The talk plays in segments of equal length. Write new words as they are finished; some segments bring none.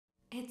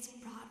It's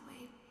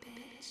Broadway,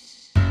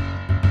 bitch.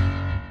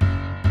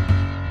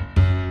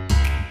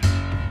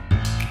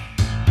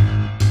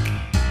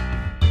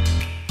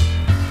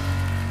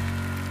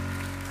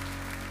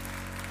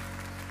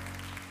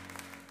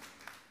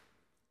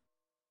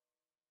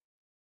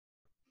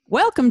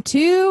 Welcome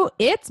to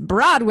It's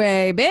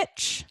Broadway,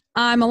 bitch.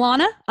 I'm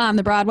Alana. I'm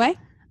the Broadway.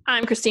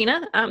 I'm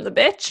Christina. I'm the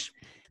bitch.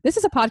 This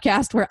is a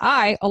podcast where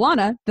I,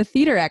 Alana, the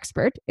theater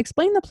expert,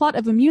 explain the plot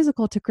of a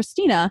musical to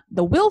Christina,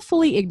 the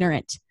willfully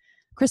ignorant.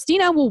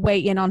 Christina will weigh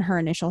in on her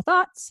initial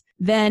thoughts.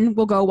 Then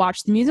we'll go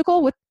watch the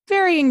musical with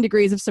varying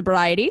degrees of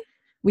sobriety.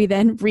 We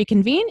then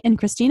reconvene, and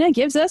Christina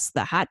gives us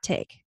the hot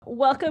take.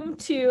 Welcome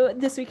to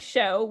this week's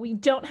show. We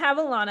don't have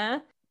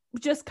Alana,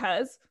 just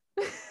cuz.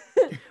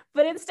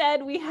 But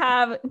instead we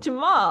have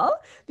Jamal,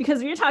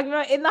 because we were talking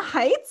about In the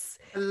Heights.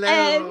 Hello.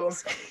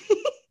 And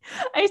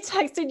I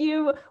texted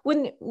you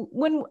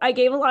when I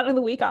gave Alana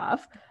the week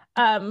off.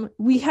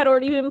 We had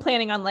already been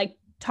planning on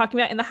talking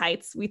about In the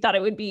Heights. We thought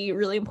it would be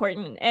really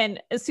important.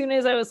 And as soon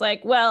as I was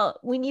like, well,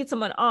 we need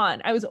someone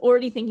on, I was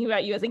already thinking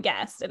about you as a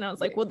guest. And I was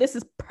like, well, this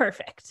is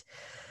perfect.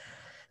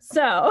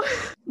 So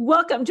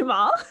welcome,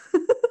 Jamal.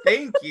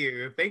 Thank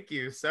you. Thank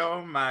you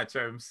so much.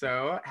 I'm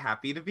so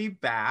happy to be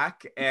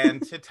back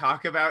and to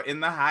talk about In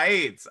the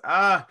Heights.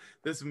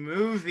 This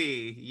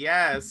movie.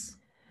 Yes.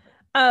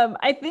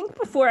 I think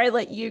before I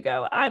let you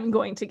go, I'm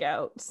going to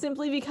go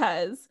simply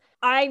because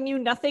I knew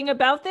nothing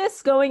about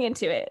this going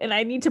into it. And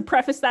I need to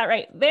preface that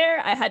right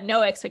there. I had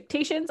no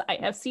expectations. I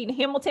have seen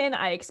Hamilton.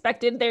 I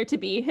expected there to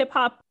be hip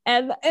hop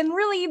and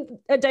really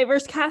a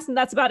diverse cast, and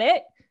that's about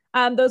it.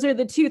 Those are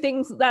the two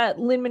things that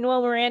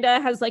Lin-Manuel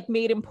Miranda has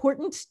made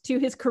important to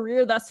his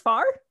career thus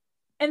far.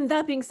 And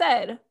that being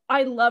said,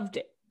 I loved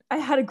it. I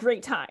had a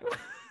great time.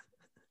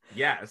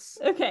 Yes.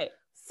 Okay,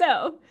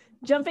 so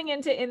jumping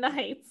into In the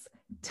Heights,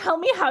 tell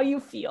me how you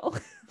feel.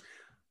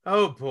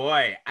 Oh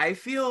boy, I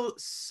feel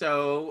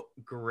so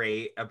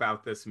great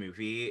about this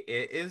movie.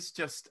 It is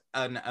just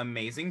an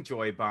amazing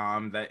joy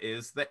bomb that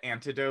is the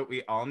antidote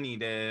we all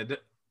needed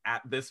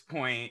at this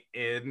point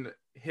in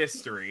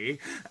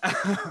history.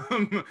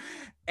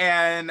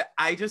 And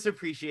I just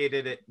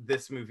appreciated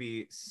this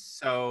movie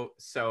so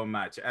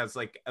much as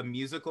a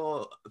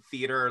musical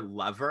theater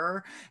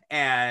lover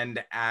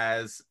and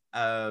as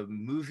a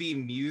movie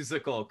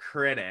musical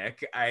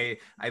critic. I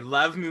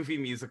love movie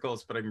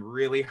musicals, but I'm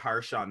really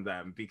harsh on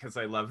them because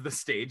I love the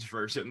stage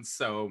version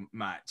so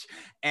much.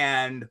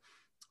 And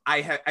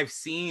I've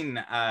seen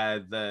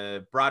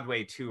the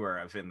Broadway tour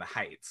of In the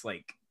Heights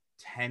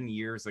 10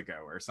 years ago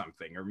or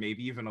something, or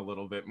maybe even a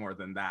little bit more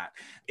than that.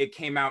 It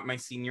came out my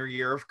senior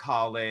year of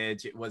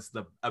college. It was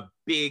a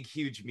big,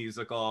 huge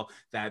musical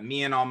that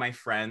me and all my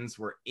friends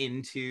were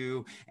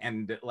into.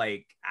 And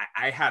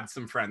I had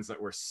some friends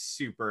that were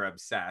super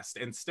obsessed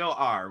and still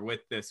are with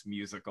this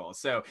musical.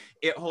 So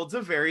it holds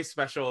a very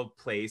special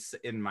place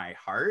in my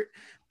heart.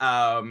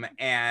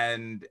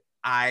 And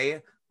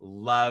I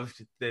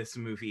loved this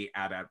movie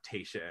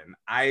adaptation.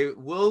 I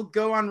will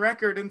go on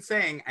record in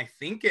saying I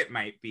think it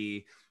might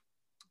be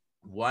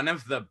one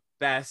of the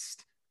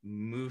best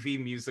movie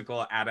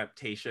musical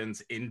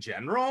adaptations in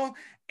general,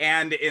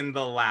 and in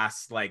the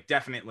last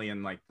definitely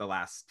in the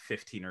last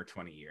 15 or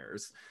 20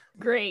 years.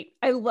 Great.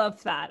 I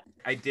love that.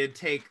 I did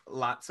take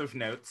lots of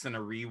notes in a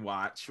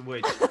rewatch,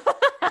 which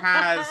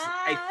has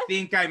I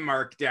think I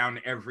marked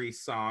down every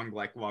song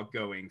while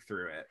going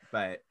through it.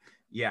 But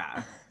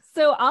yeah.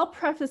 So I'll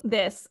preface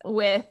this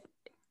with,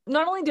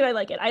 not only do I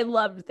like it, I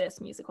loved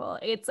this musical.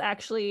 It's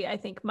actually, I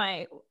think,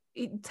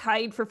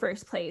 tied for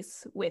first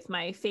place with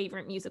my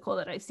favorite musical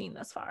that I've seen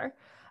thus far.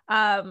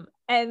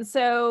 And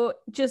so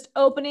just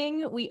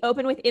we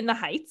open with In the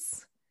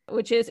Heights,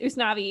 which is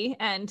Usnavi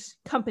and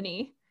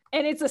company.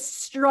 And it's a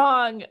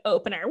strong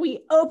opener. We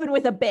open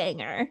with a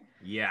banger.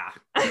 Yeah.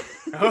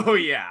 Oh,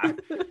 yeah.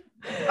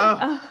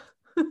 Oh.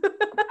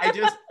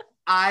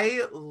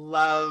 I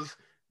love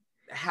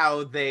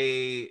how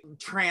they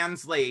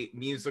translate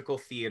musical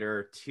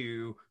theater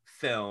to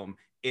film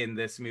in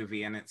this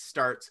movie. And it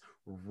starts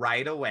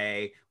right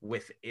away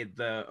with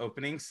the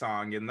opening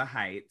song In the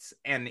Heights,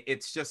 and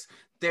it's just,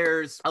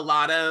 there's a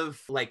lot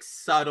of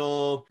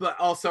subtle but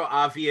also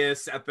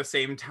obvious at the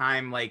same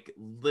time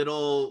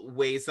little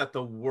ways that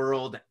the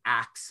world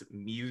acts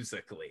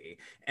musically,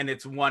 and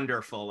it's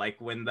wonderful.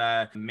 When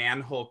the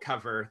manhole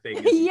cover thing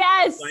is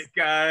yes,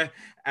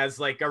 as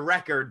a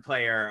record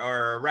player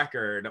or a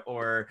record,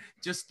 or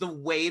just the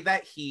way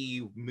that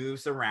he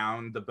moves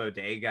around the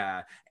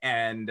bodega,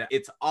 and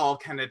it's all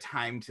kind of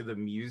timed to the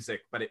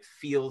music, but it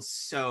feels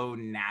so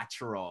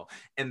natural.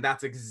 And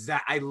that's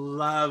I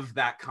love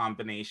that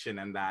combination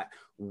and that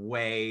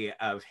way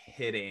of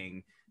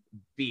hitting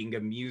being a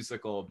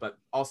musical, but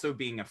also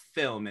being a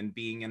film and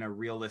being in a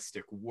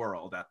realistic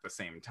world at the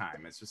same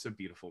time. It's just a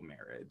beautiful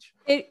marriage.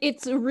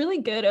 It's a really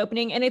good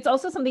opening, and it's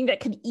also something that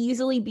could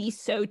easily be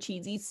so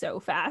cheesy so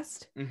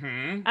fast.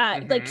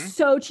 Like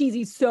so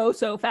cheesy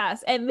so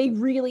fast, and they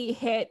really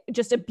hit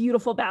just a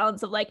beautiful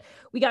balance of like,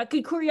 we got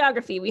good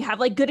choreography, we have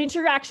like good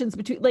interactions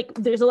between, like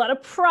there's a lot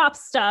of prop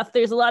stuff,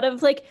 there's a lot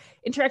of like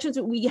interactions,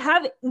 we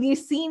have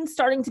these scenes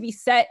starting to be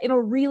set in a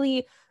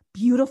really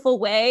beautiful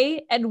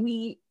way, and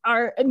we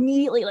are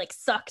immediately like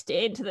sucked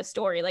into the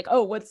story, like,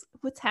 oh, what's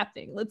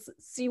happening, let's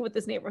see what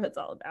this neighborhood's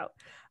all about.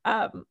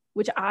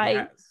 Which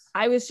I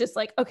was just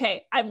like,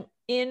 okay, I'm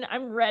in,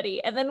 I'm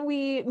ready. And then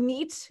we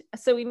meet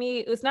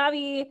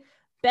Usnavi,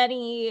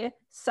 Benny,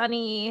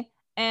 Sunny,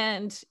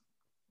 and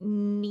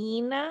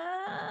Nina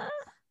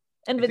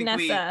and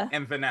Vanessa.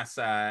 And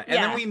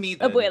then we meet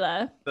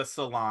Abuela, the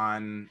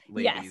salon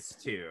ladies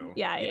too.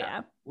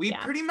 Yeah. We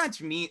pretty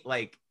much meet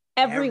like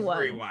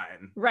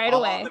everyone right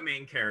away. All the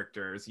main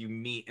characters you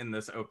meet in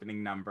this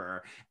opening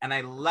number, and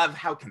I love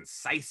how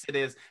concise it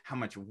is, how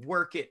much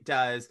work it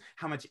does,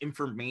 how much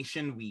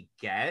information we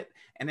get,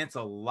 and it's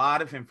a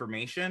lot of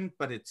information,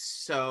 but it's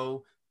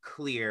so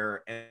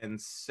clear and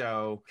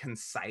so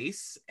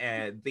concise,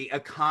 and the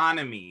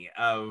economy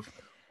of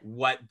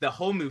what the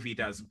whole movie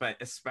does, but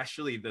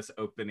especially this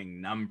opening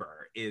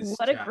number is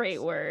what a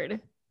great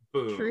word.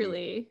 Boom.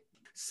 Truly.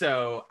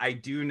 So I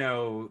do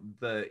know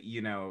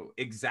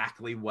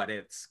exactly what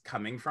it's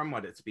coming from,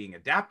 what it's being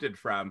adapted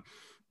from.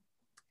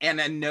 And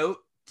a note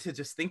to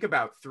just think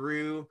about,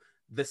 through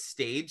the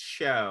stage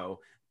show,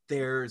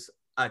 there's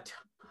a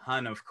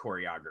ton of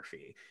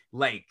choreography,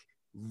 like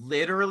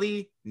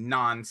literally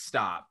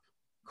nonstop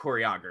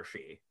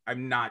choreography.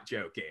 I'm not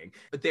joking.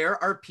 But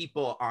there are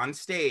people on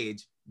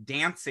stage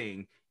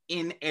dancing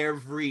in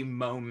every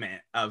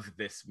moment of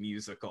this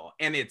musical,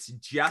 and it's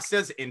just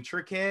as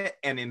intricate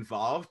and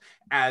involved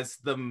as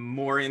the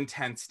more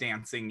intense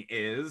dancing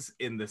is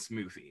in this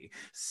movie.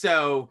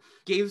 So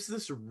gives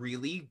this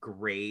really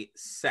great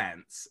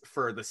sense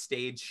for the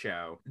stage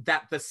show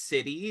that the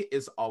city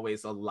is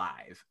always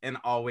alive and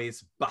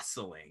always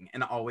bustling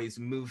and always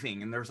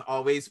moving, and there's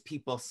always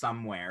people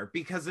somewhere,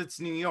 because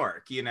it's New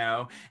York,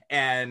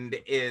 and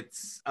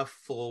it's a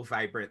full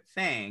vibrant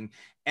thing.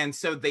 And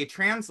so they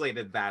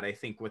translated that, I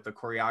think, with the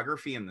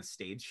choreography in the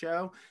stage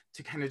show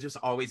to kind of just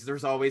always,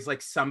 there's always like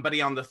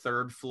somebody on the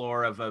third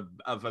floor of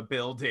a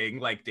building,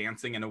 like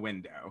dancing in a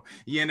window,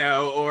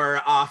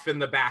 or off in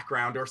the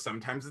background, or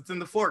sometimes it's in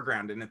the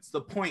foreground and it's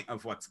the point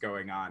of what's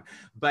going on.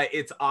 But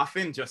it's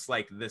often just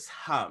like this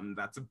hum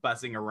that's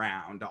buzzing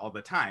around all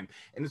the time.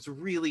 And it's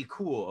really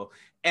cool.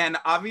 And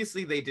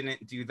obviously they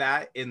didn't do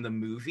that in the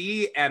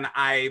movie. And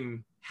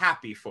I'm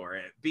happy for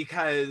it,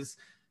 because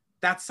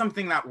that's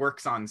something that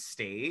works on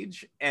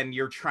stage, and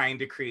you're trying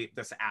to create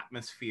this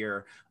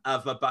atmosphere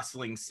of a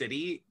bustling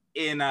city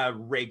in a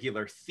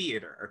regular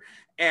theater.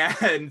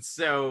 And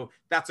so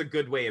that's a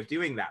good way of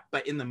doing that.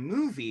 But in the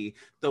movie,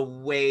 the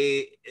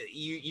way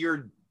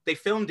they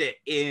filmed it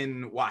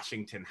in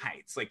Washington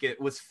Heights, like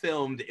it was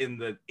filmed in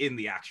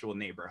the actual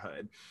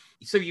neighborhood.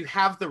 So you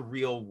have the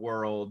real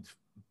world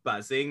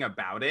buzzing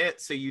about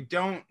it, so you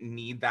don't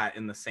need that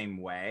in the same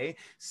way.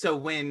 So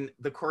when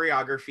the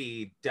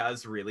choreography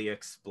does really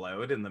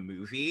explode in the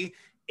movie,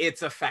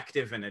 it's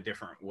effective in a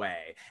different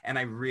way. And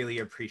I really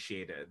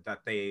appreciated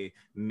that they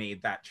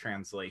made that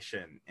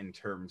translation in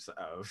terms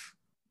of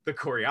the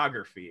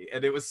choreography.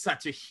 And it was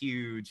such a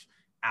huge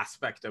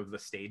aspect of the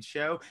stage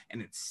show,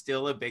 and it's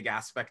still a big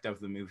aspect of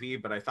the movie,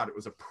 but I thought it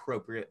was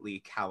appropriately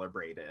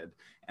calibrated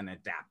and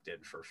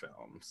adapted for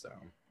film. So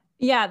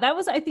yeah, that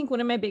was, I think, one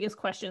of my biggest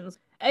questions.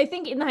 I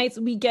think in the Heights,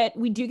 we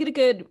do get a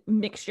good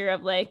mixture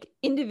of like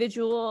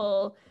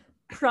individual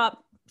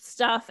prop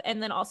stuff,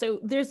 and then also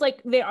there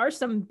are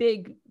some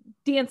big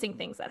dancing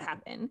things that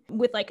happen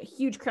with like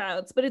huge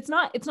crowds, but it's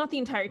not the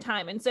entire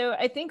time. And so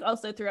I think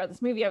also throughout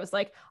this movie, I was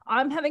like,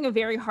 I'm having a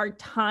very hard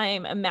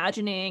time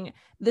imagining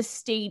the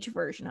stage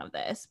version of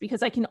this,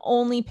 because I can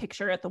only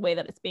picture it the way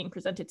that it's being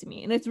presented to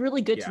me. And it's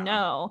really good to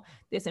know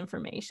this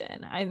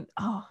information.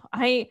 Now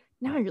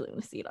I really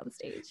want to see it on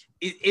stage.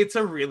 It's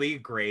a really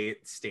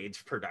great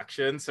stage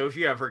production. So if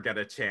you ever get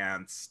a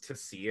chance to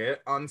see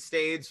it on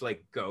stage,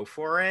 like, go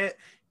for it.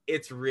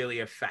 It's really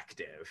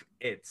effective.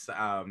 It's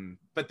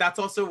but that's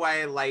also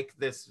why I like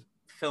this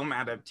film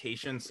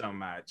adaptation so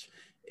much,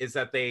 is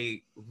that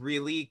they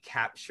really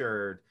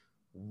captured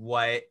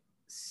what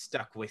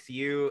stuck with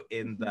you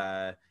in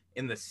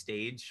the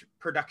stage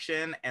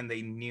production, and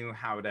they knew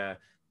how to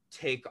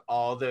take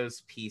all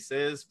those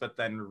pieces but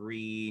then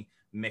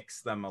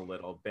remix them a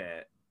little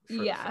bit.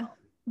 Yeah.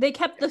 They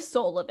kept the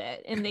soul of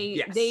it, and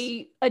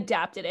they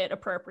adapted it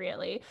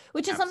appropriately,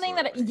 which is something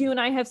that you and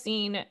I have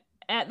seen.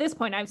 At this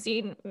point, I've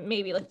seen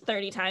maybe like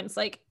 30 times,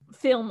 like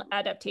film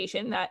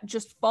adaptation that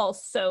just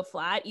falls so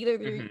flat. Either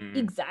they're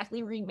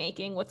exactly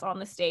remaking what's on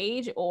the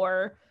stage,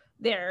 or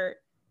they're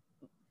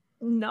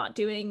not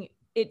doing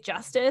it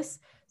justice.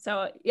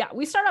 So yeah,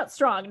 we start out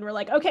strong and we're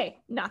like, okay,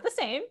 not the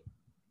same,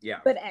 Yeah.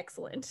 But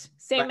excellent.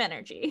 Same But-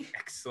 energy.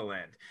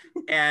 Excellent.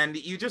 And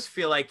you just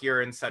feel like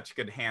you're in such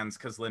good hands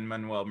because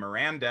Lin-Manuel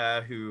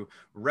Miranda, who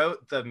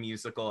wrote the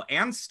musical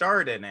and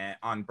starred in it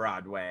on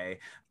Broadway,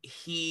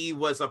 he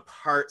was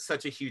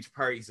such a huge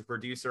part. He's a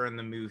producer in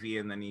the movie,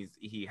 and then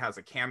he has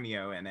a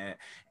cameo in it.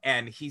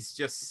 And he's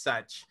just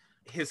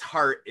his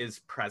heart is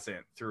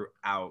present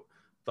throughout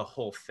the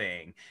whole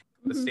thing.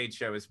 The Mhm. stage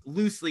show is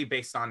loosely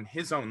based on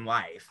his own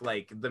life.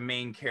 Like the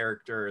main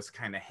character is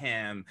kind of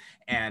him,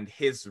 and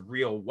his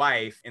real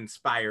wife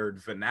inspired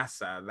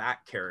Vanessa,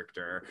 that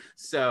character.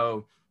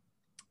 So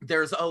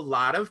there's a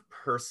lot of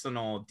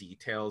personal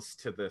details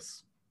to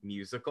this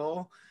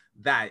musical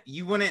that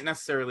you wouldn't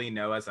necessarily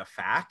know as a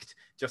fact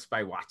just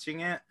by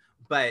watching it,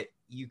 but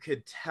you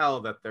could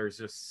tell that there's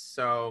just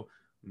so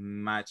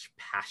much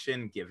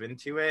passion given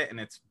to it. And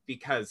it's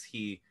because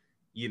he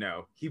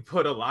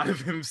put a lot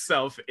of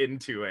himself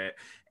into it,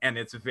 and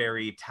it's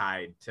very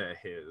tied to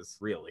his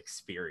real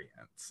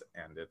experience.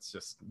 And it's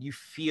just, you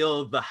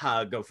feel the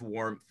hug of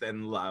warmth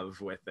and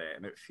love with it,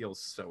 and it feels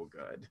so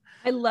good.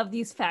 I love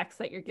these facts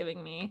that you're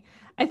giving me.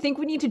 I think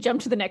we need to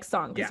jump to the next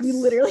song because we Yes.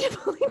 literally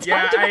have only talked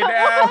Yeah, I about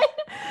know.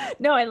 one.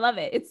 No, I love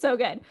it. It's so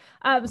good.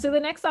 So the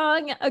next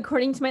song,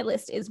 according to my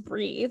list, is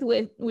 "Breathe,"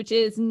 which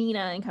is Nina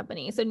and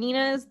company. So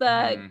Nina is the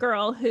Mhm.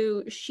 girl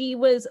who she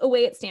was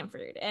away at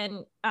Stanford,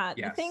 and the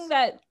Yes. thing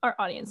that our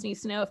audience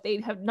needs to know if they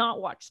have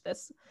not watched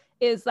this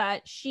is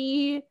that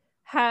she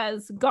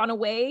has gone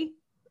away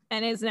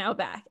and is now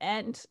back.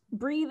 And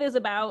 "Breathe" is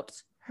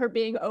about her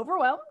being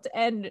overwhelmed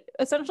and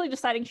essentially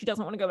deciding she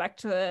doesn't want to go back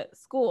to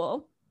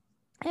school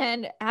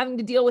and having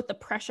to deal with the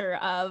pressure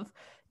of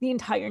the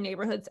entire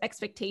neighborhood's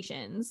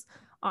expectations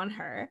on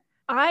her.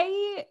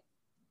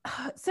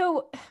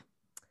 So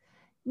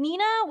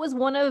Nina was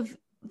one of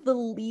the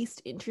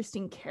least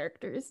interesting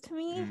characters to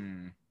me,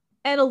 Mm,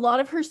 and a lot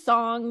of her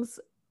songs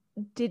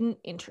didn't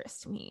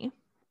interest me.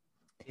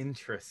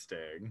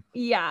 interesting.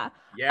 Yeah.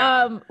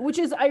 Yeah. Which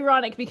is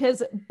ironic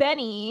because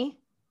Benny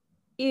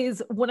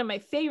is one of my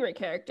favorite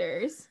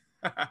characters.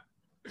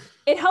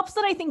 It helps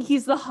that I think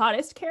he's the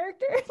hottest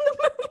character in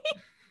the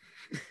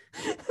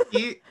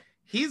movie.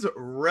 He's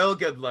real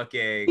good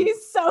looking.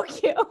 He's so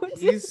cute.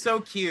 He's so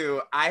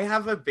cute. I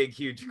have a big,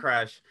 huge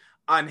crush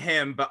on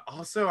him, but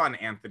also on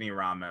Anthony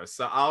Ramos.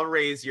 So I'll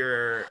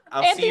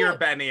see your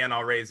Benny, and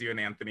I'll raise you an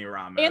Anthony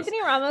Ramos.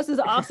 Anthony Ramos is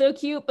also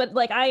cute, but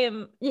like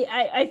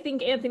I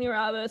think Anthony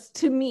Ramos,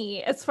 to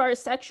me, as far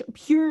as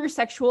pure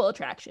sexual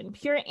attraction,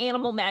 pure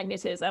animal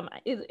magnetism,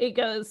 it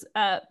goes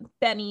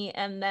Benny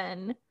and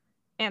then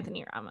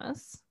Anthony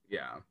Ramos.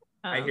 Yeah,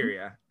 I hear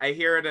you. I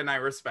hear it and I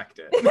respect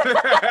it.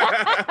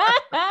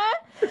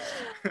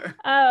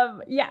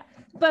 Yeah,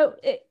 but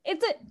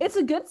it's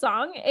a good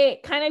song.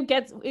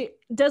 It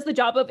does the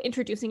job of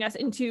introducing us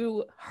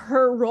into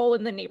her role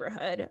in the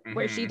neighborhood,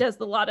 where she Mhm. does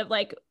a lot of,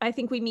 like, I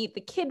think we meet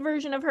the kid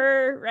version of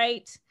her,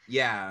 right?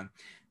 Yeah.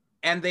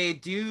 And they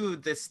do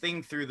this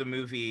thing through the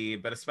movie,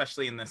 but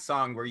especially in this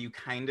song, where you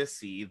kind of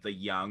see the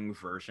young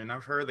version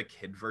of her, the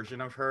kid version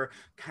of her,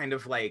 kind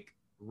of like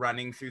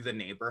running through the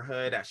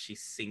neighborhood as she's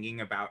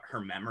singing about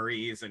her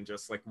memories and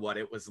just like what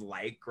it was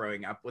like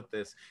growing up with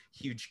this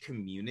huge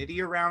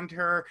community around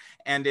her.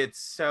 And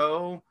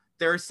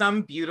there are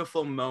some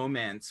beautiful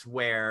moments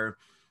where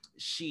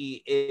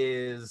she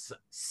is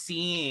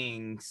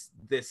seeing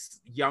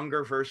this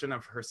younger version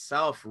of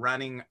herself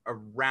running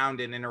around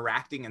and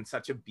interacting in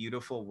such a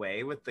beautiful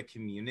way with the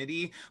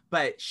community,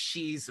 but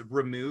she's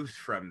removed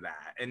from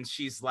that. And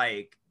she's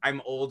like,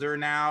 I'm older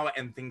now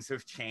and things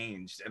have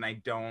changed and I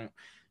don't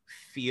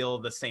feel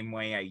the same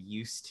way I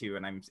used to,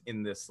 and I'm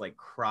in this like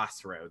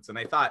crossroads. And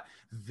I thought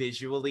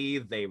visually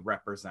they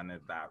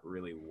represented that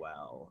really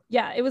well.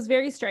 Yeah, it was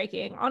very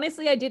striking.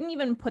 Honestly, I didn't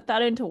even put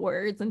that into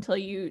words until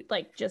you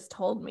like just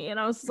told me,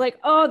 and I was just like,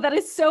 oh, that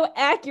is so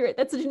accurate.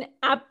 That's such an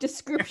apt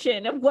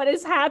description of what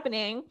is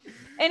happening.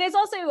 And it's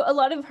also, a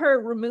lot of her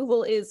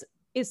removal is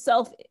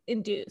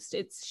self-induced.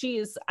 She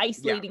is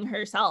isolating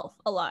herself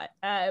a lot,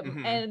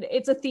 and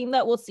it's a theme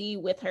that we'll see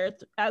with her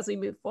as we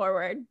move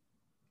forward.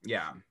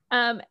 Yeah.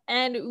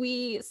 And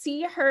we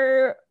see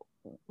her,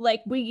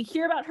 like, we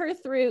hear about her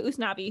through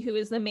Usnavi, who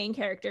is the main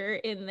character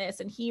in this,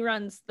 and he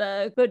runs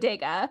the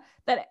bodega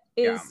that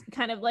is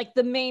kind of like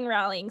the main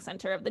rallying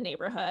center of the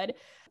neighborhood.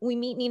 We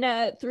meet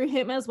Nina through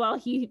him as well.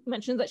 He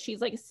mentions that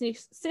she's like a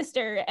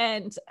sister,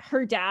 and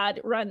her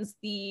dad runs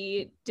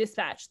the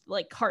dispatch,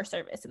 like, car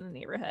service in the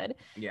neighborhood.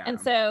 Yeah.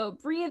 And so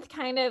Breathe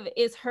kind of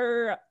is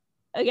her,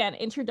 again,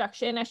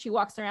 introduction as she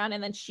walks around,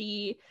 and then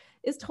she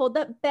is told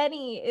that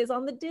Benny is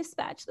on the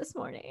dispatch this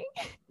morning.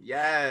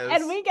 Yes.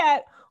 And we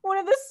get one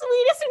of the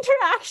sweetest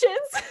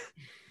interactions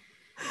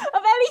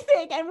of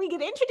anything. And we get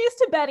introduced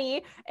to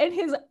Benny, and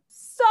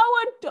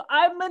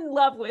I'm in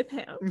love with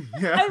him.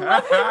 I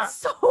love him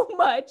so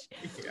much.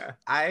 Yeah.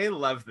 I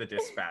love the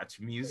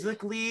dispatch.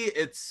 Musically,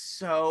 it's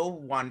so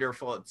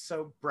wonderful. It's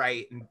so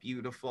bright and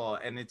beautiful.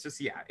 And it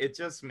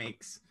just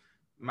makes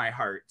my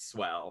heart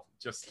swell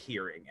just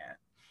hearing it.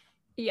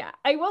 Yeah,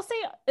 I will say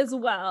as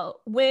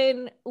well,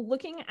 when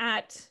looking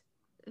at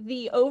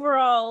the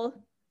overall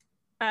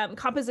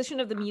composition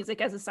of the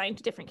music as assigned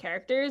to different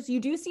characters, you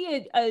do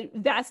see a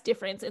vast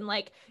difference in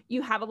like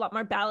you have a lot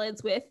more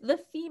ballads with the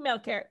female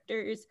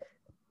characters.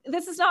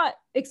 This is not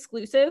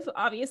exclusive,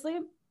 obviously,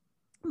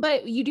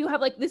 but you do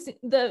have like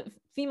the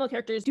female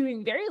characters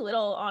doing very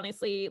little,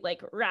 honestly,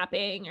 like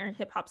rapping or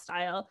hip hop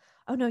style.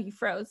 Oh no, you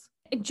froze.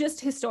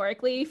 Just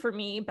historically, for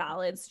me,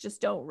 ballads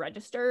just don't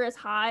register as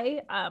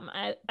high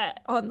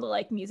on the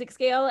like music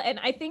scale. And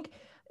I think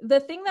the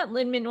thing that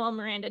Lin-Manuel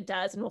Miranda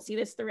does, and we'll see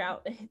this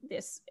throughout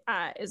this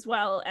as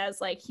well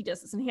as like he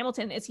does this in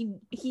Hamilton, is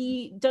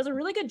he does a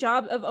really good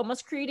job of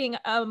almost creating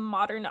a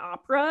modern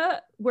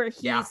opera where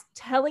he's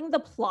telling the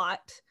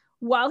plot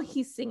while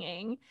he's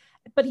singing,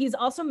 but he's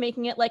also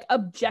making it like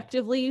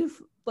objectively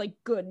like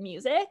good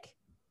music,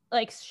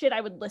 like shit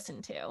I would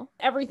listen to.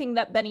 Everything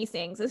that Benny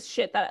sings is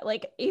shit that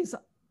like is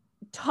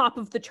top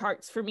of the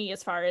charts for me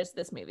as far as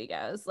this movie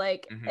goes.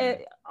 Like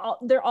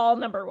they're all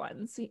number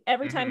ones.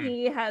 Every time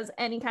he has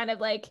any kind of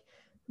like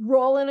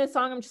role in a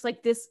song, I'm just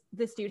like, this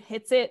dude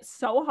hits it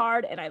so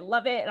hard and I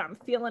love it and I'm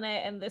feeling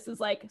it, and this is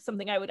like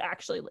something I would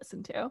actually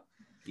listen to.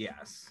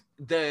 Yes.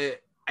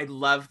 I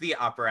love the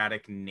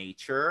operatic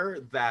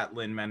nature that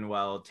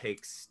Lin-Manuel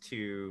takes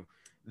to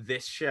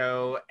this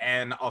show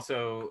and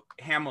also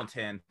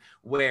Hamilton,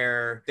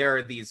 where there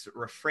are these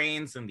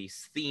refrains and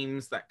these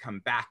themes that come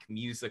back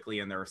musically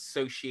and they're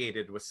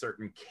associated with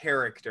certain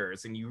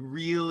characters, and you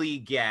really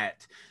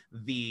get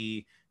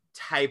the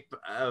type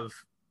of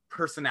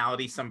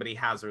personality somebody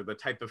has or the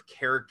type of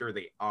character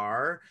they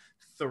are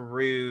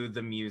through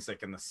the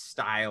music and the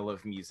style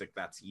of music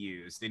that's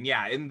used. And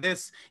yeah, in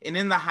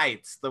the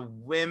Heights, the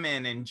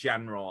women in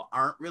general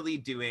aren't really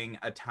doing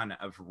a ton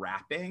of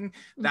rapping.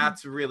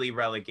 That's really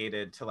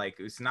relegated to like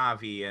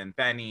Usnavi and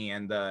Benny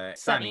and the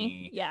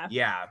Sunny.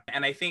 Yeah.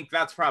 And I think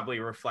that's probably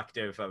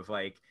reflective of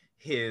like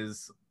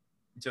his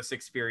just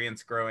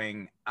experience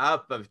growing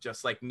up of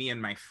just like me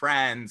and my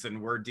friends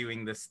and we're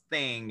doing this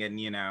thing, and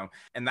you know,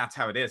 and that's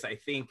how it is. I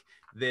think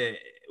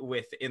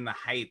within the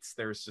Heights,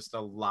 there's just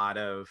a lot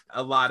of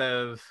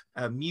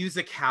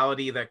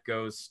musicality that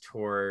goes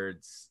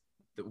towards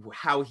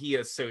how he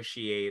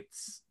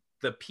associates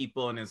the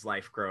people in his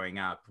life growing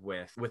up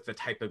with the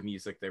type of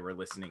music they were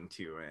listening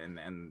to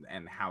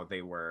and how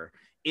they were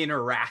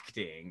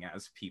interacting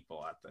as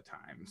people at the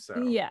time.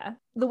 So yeah,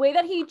 the way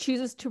that he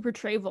chooses to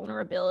portray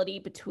vulnerability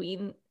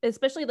between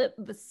especially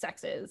the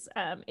sexes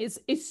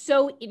is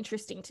so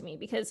interesting to me,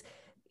 because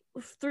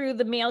through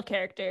the male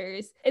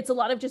characters, it's a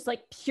lot of just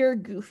like pure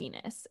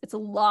goofiness. It's a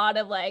lot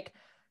of like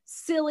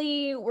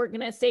silly, we're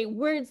gonna say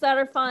words that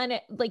are fun.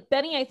 Like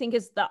Benny, I think,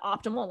 is the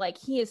optimal. Like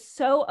he is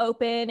so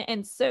open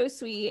and so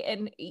sweet,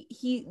 and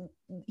he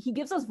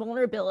gives us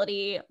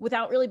vulnerability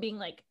without really being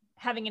like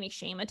having any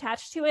shame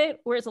attached to it,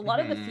 whereas a lot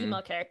of the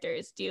female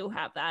characters do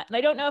have that. And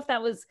I don't know if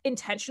that was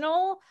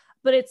intentional,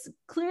 but it's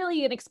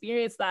clearly an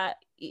experience that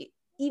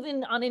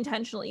even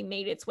unintentionally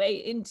made its way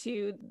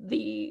into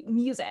the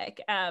music.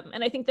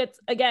 And I think that's,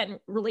 again,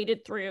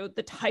 related through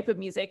the type of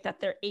music that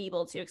they're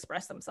able to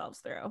express themselves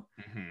through.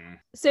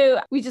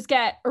 So we just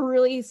get a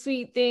really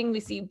sweet thing.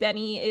 We see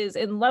Benny is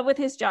in love with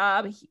his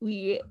job.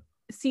 We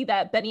see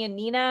that Benny and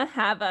Nina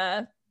have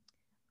a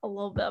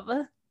little bit of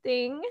a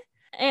thing.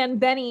 And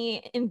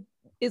Benny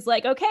is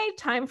like, okay,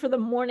 time for the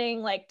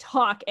morning like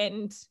talk.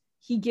 And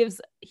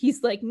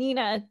he's like,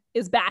 Nina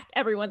is back.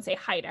 Everyone say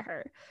hi to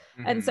her.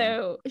 And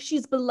so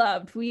she's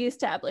beloved. We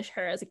establish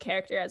her as a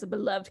character, as a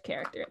beloved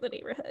character in the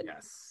neighborhood.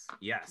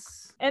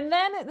 Yes. And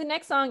then the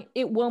next song,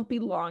 It Won't Be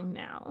Long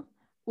Now,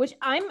 which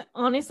I'm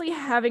honestly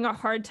having a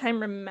hard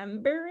time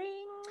remembering.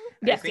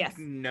 I think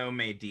No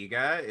Me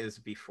Diga is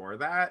before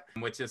that,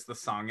 which is the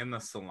song in the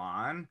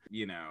salon.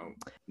 You know,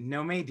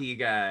 No Me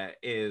Diga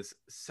is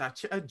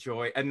such a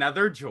joy,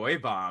 another joy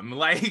bomb.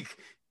 Like,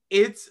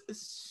 it's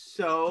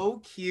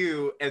so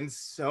cute and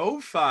so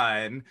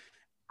fun.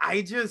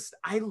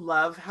 I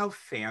love how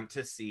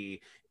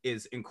fantasy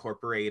is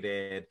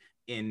incorporated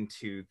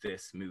into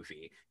this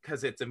movie,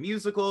 because it's a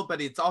musical, but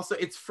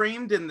it's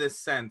framed in this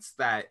sense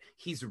that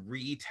he's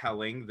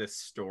retelling this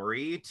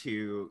story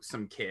to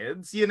some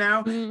kids, you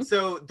know?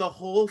 So the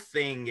whole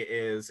thing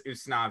is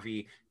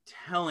Usnavi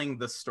telling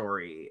the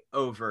story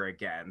over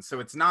again. So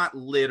it's not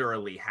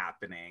literally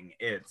happening.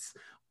 It's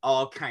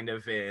all kind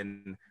of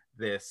in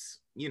this,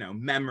 you know,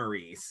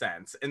 memory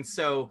sense. And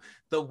so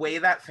the way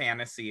that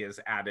fantasy is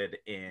added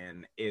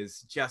in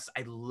is just,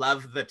 I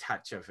love the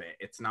touch of it.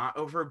 It's not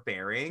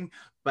overbearing,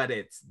 but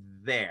it's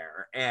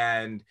there.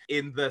 And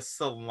in the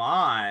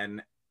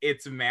salon,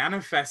 it's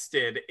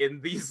manifested in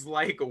these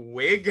like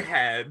wig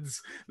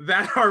heads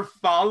that are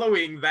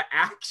following the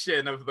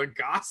action of the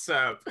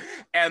gossip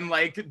and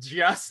like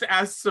just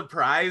as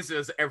surprised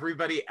as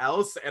everybody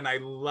else. And I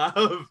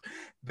love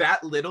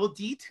that little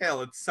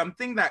detail. It's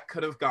something that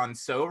could have gone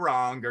so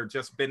wrong or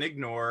just been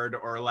ignored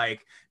or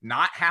like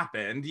not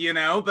happened, you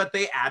know, but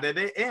they added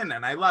it in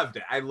and I loved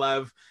it. I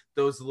love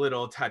those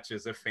little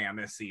touches of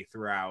fantasy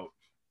throughout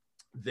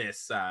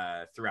this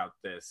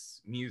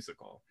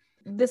musical.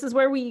 This is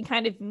where we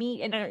kind of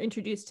meet and are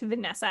introduced to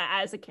Vanessa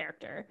as a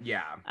character.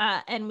 Yeah.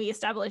 And we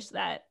establish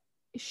that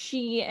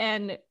she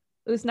and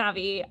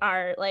Usnavi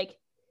are like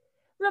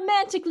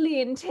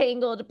romantically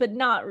entangled, but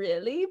not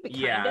really, but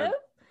kind Yeah.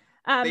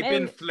 of. They've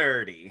been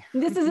flirty.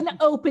 This is an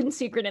open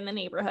secret in the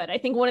neighborhood. I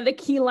think one of the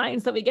key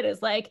lines that we get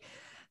is like,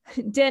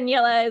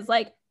 Daniela is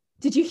like,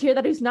 did you hear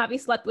that Usnavi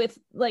slept with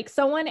like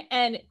someone?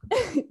 And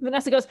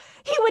Vanessa goes,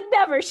 he would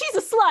never, she's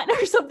a slut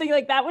or something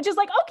like that, which is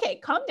like, okay,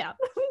 calm down.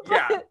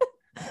 Yeah.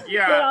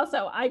 Yeah. But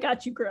also, I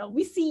got you, girl.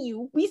 We see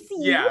you. We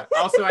see you. Yeah.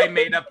 Also, I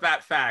made up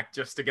that fact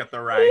just to get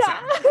the rise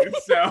out of you.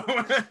 So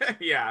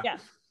yeah. Yeah.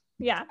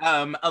 Yeah.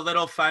 A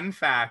little fun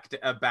fact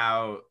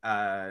about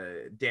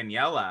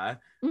Daniela,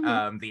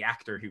 Mhm. the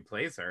actor who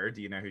plays her.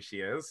 Do you know who she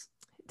is?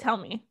 Tell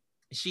me.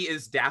 She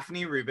is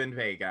Daphne Rubin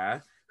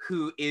Vega,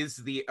 who is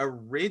the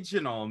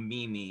original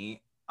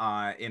Mimi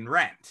in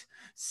Rent.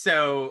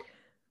 So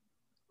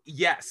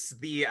yes,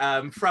 the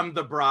from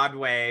the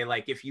Broadway,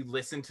 like if you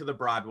listen to the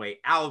Broadway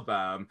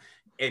album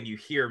and you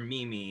hear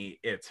Mimi,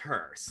 it's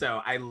her.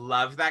 So I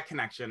love that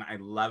connection. I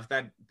love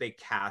that they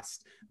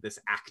cast this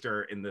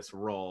actor in this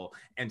role,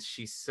 and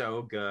she's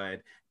so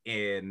good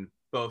in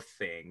both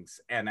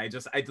things. And I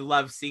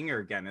love seeing her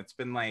again. It's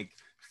been like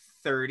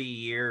 30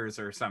 years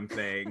or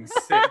something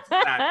since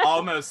that,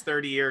 almost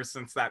 30 years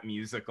since that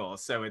musical.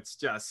 So it's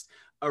just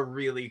a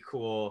really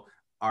cool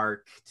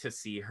arc to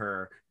see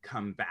her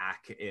come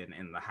back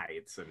in the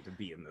Heights and to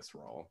be in this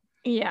role.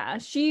 Yeah,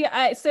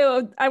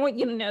 so I want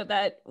you to know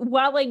that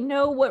while I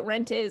know what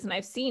Rent is and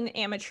I've seen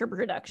amateur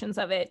productions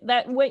of it,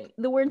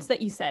 the words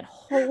that you said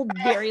hold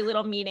very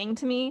little meaning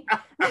to me.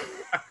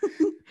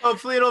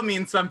 Hopefully it'll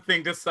mean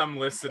something to some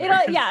listeners.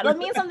 It'll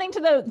mean something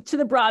to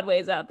the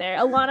Broadways out there.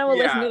 Alana will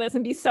listen to this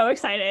and be so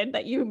excited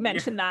that you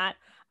mentioned that,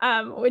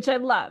 which I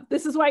love.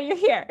 This is why you're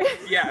here.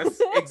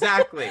 Yes,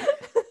 exactly.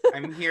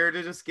 I'm here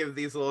to just give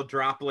these little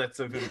droplets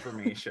of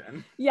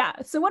information. Yeah.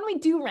 So when we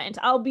do Rent,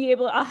 I'll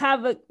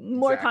have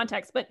more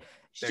context. But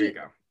there you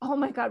go. Oh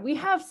my God, we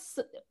have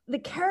the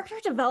character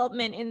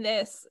development in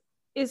this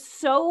is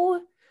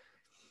so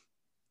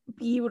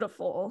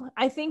beautiful.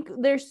 I think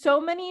there's so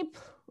many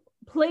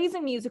plays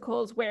and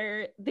musicals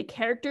where the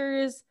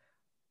characters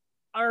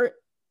are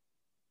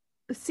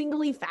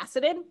singly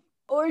faceted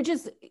or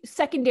just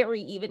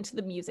secondary even to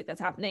the music that's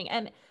happening.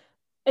 And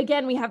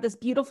again, we have this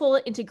beautiful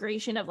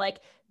integration of like,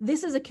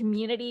 this is a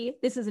community,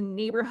 this is a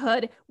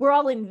neighborhood, we're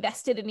all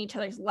invested in each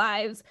other's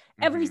lives.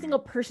 Every single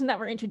person that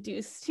we're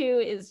introduced to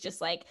is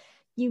just like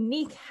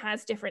unique,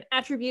 has different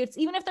attributes.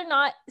 Even if they're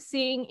not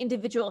seeing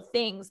individual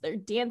things, they're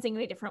dancing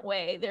in a different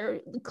way, they're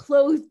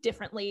clothed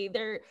differently,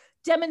 they're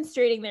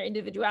demonstrating their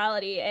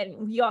individuality, and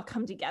we all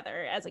come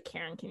together as a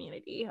caring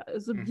community. It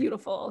was a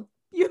beautiful,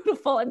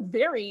 beautiful and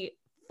very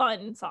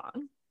fun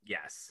song.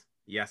 Yes.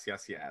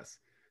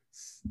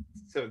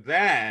 So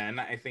then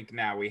I think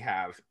now we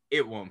have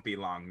It Won't Be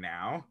Long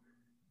Now.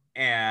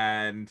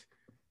 And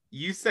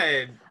you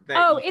said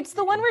that it's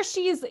the one where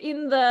she's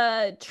in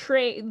the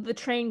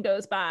train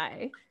goes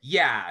by.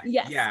 Yeah.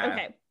 Yes. Yeah.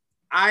 Okay.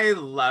 I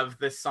love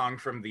this song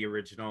from the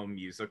original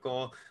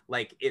musical.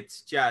 Like,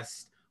 it's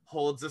just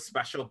holds a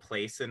special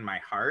place in my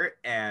heart,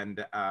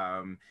 and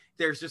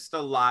there's just a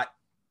lot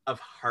of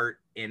heart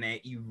in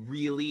it. You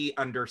really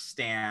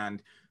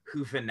understand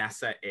who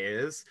Vanessa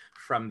is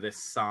from this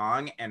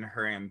song and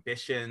her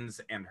ambitions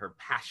and her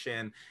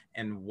passion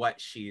and what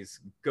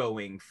she's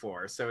going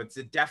for. So it's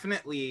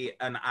definitely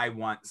an I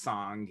want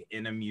song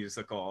in a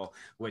musical,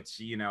 which,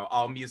 you know,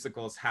 all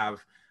musicals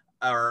have,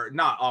 or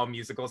not all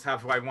musicals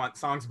have I want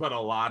songs, but a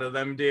lot of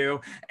them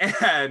do.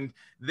 And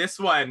this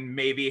one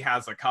maybe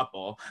has a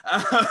couple,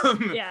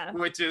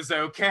 which is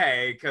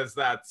okay, because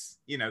that's,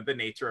 you know, the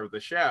nature of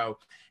the show.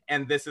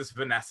 And this is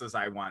Vanessa's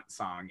I Want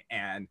song.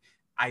 And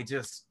I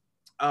just,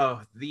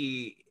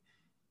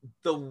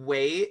 the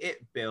way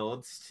it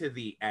builds to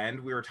the end,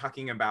 we were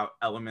talking about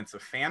elements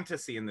of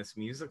fantasy in this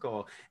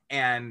musical,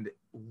 and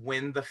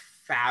when the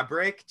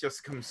fabric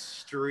just comes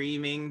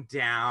streaming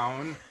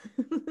down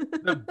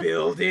the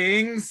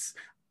buildings,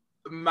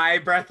 my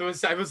breath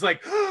was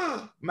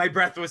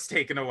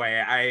taken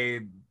away. I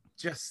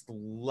just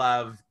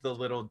love the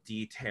little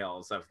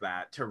details of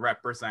that to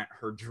represent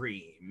her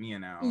dream, you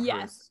know,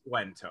 yes, her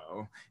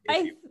Cuento,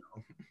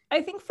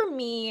 I think for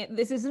me,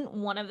 this isn't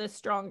one of the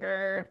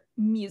stronger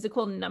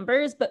musical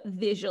numbers, but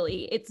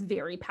visually it's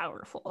very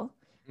powerful.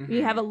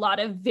 We have a lot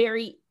of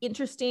very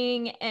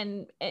interesting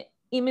and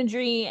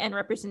imagery and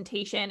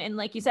representation. And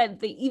like you said,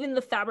 even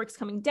the fabrics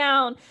coming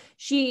down,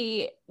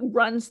 she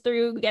runs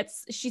through,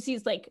 she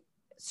sees like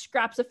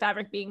scraps of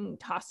fabric being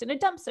tossed in a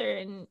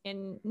dumpster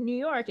in New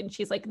York. And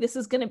she's like, this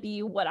is going to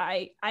be what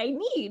I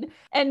need.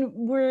 And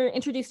we're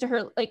introduced to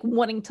her like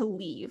wanting to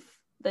leave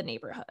the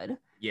neighborhood.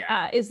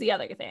 Is the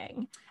other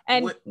thing.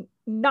 And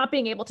not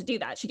being able to do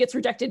that. She gets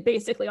rejected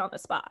basically on the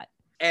spot.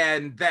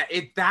 And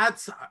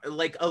that's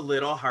like a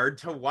little hard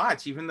to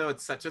watch, even though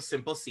it's such a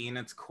simple scene.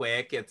 It's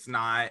quick. It's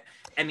not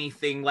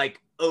anything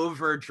like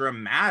over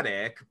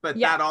dramatic, but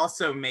that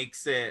also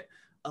makes it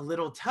a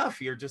little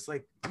tough. You're just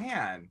like,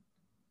 man,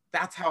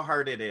 that's how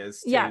hard it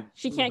is.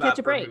 She can't catch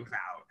a break.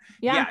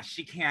 Yeah.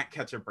 She can't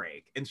catch a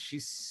break, and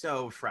she's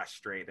so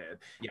frustrated.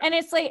 Yeah. And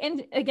it's like,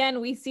 and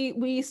again,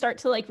 we start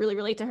to like really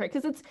relate to her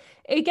because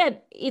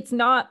it's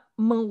not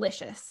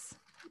malicious.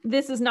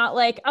 This is not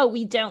like, oh,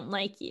 we don't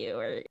like you,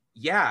 or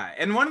yeah,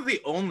 and one of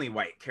the only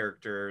white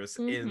characters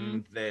Mhm.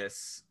 in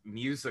this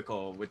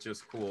musical, which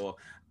is cool,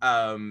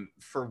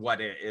 for what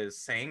it is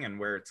saying and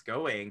where it's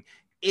going.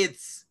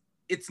 It's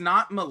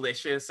not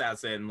malicious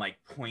as in like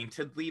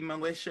pointedly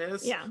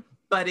malicious, yeah,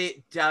 but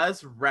it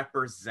does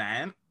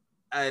represent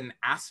an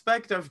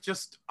aspect of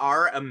just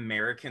our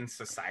American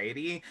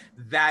society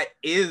that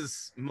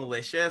is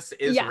malicious,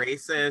 is Yeah.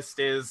 racist,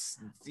 is,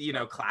 you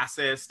know,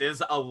 classist,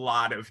 is a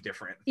lot of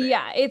different things.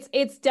 yeah.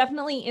 It's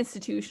definitely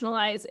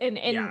institutionalized, and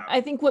Yeah.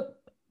 I think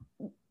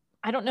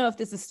I don't know if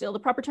this is still the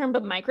proper term,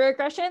 but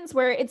microaggressions,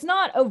 where it's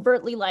not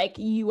overtly like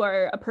you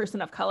are a person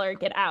of color,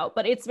 get out,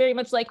 but it's very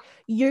much like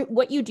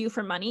what you do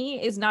for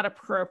money is not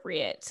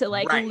appropriate to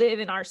like Right. live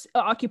in our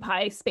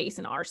occupy space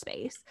in our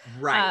space.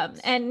 Right.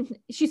 And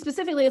she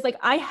specifically is like,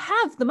 I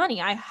have the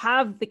money, I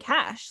have the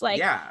cash. Like,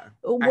 yeah.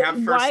 I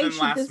have first and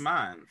last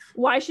month.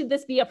 Why should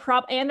this be a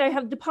prop? And I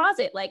have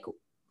deposit. Like,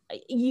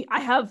 I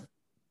have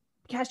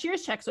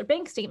cashier's checks or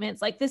bank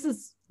statements. Like,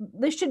 this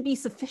should be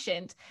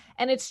sufficient,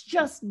 and it's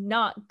just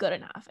not good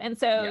enough. And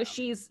so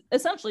she's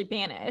essentially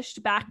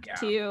banished back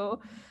to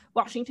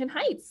Washington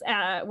Heights,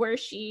 where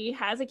she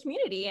has a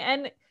community,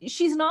 and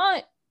she's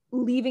not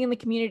leaving in the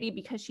community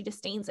because she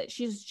disdains it.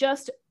 She's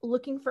just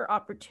looking for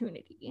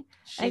opportunity.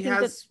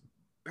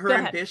 Her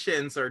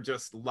ambitions are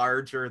just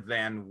larger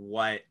than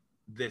what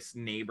this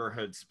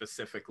neighborhood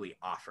specifically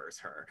offers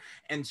her,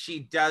 and she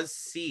does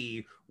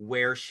see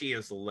where she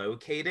is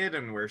located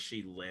and where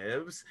she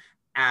lives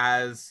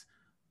as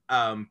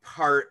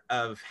part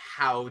of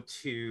how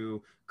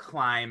to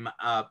climb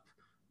up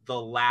the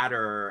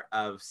ladder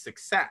of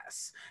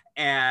success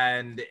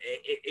and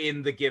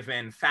in the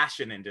given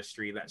fashion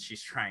industry that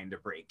she's trying to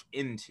break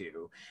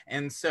into.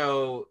 And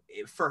so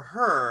for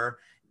her,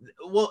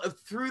 well,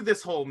 through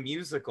this whole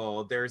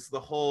musical, there's the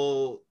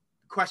whole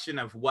question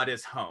of what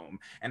is home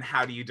and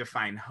how do you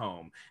define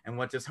home and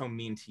what does home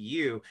mean to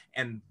you.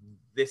 And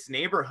this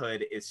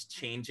neighborhood is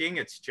changing,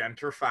 it's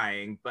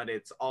gentrifying, but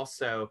it's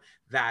also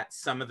that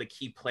some of the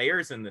key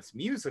players in this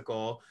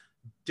musical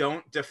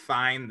don't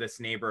define this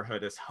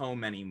neighborhood as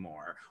home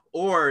anymore,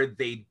 or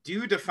they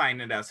do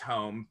define it as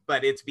home,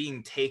 but it's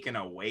being taken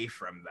away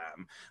from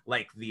them,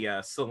 like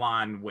the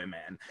salon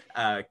women,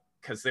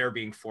 because they're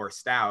being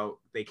forced out.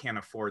 They can't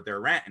afford their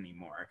rent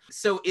anymore.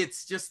 So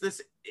it's just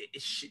this,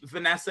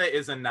 Vanessa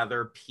is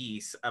another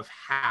piece of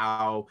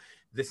how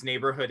this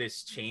neighborhood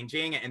is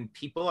changing, and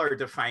people are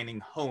defining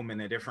home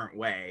in a different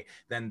way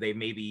than they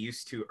maybe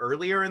used to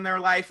earlier in their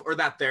life, or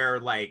that their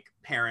like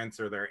parents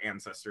or their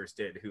ancestors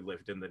did who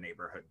lived in the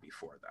neighborhood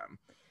before them.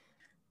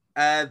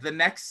 The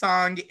next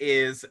song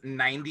is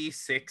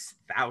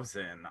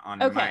 96,000 on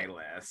my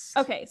list.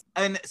 Okay.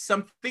 And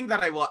something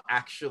that I will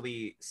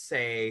actually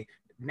say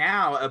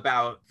now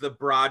about the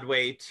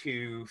Broadway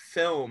to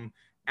film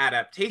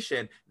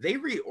adaptation, they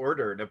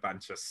reordered a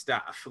bunch of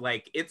stuff.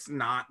 Like, it's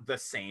not the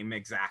same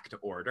exact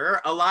order.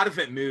 A lot of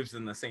it moves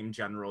in the same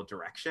general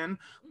direction,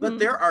 but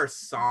there are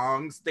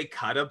songs, they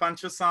cut a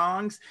bunch of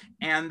songs,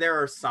 and there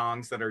are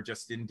songs that are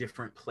just in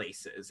different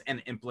places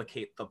and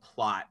implicate the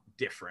plot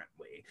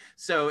differently.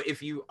 So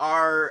if you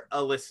are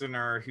a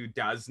listener who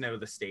does know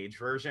the stage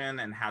version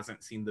and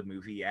hasn't seen the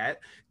movie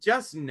yet,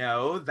 just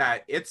know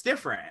that it's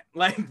different.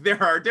 Like,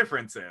 there are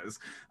differences.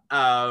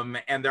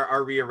 And there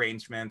are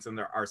rearrangements and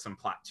there are some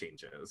plot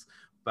changes,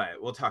 but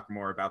we'll talk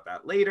more about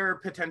that later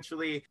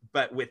potentially.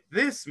 But with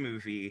this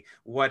movie,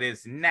 what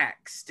is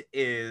next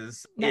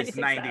is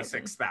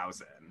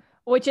 96,000,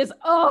 which is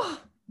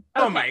oh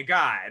my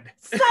god,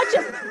 such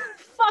a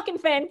fucking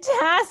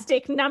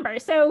fantastic number.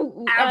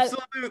 So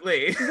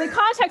absolutely, the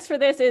context for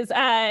this is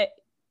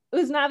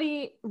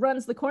Usnavi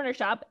runs the corner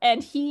shop,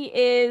 and he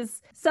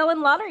is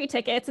selling lottery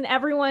tickets, and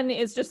everyone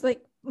is just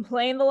like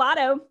playing the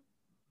lotto.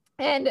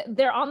 And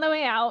they're on the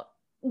way out.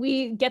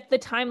 We get the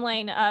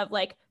timeline of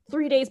like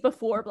 3 days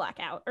before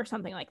blackout or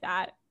something like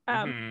that.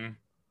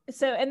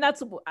 So, and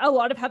that's a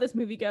lot of how this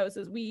movie goes,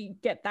 is we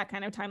get that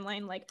kind of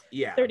timeline, like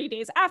 30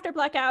 days after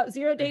blackout,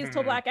 0 days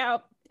till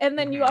blackout. And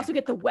then you also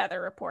get the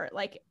weather report,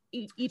 like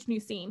each new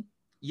scene.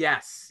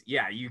 Yes.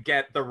 Yeah. You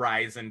get the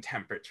rise in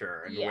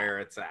temperature and where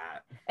it's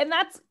at. And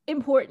that's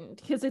important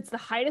because it's the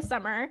height of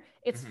summer.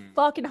 It's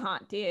fucking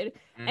hot, dude.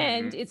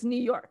 And it's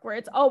New York, where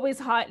it's always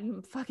hot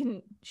and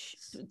fucking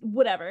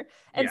whatever.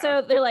 And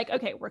so they're like,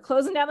 okay, we're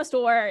closing down the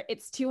store.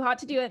 It's too hot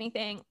to do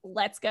anything.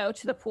 Let's go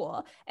to the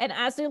pool. And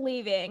as they're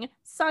leaving,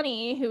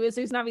 Sonny, who is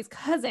Usnavi's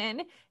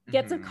cousin,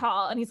 gets a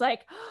call, and he's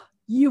like, oh,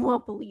 you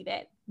won't believe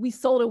it. We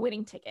sold a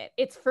winning ticket.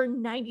 It's for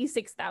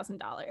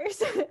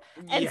 $96,000.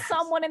 And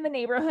someone in the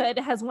neighborhood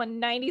has won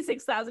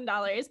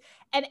 $96,000.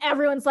 And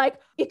everyone's like,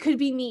 it could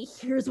be me.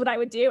 Here's what I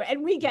would do.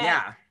 And we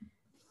get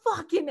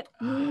fucking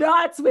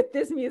nuts with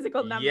this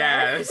musical number.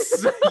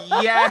 Yes.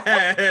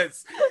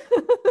 Yes.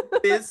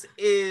 This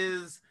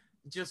is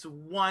just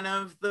one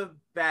of the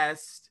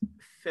best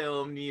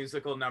film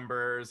musical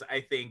numbers,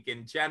 I think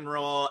in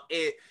general.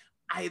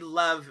 I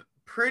love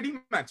pretty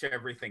much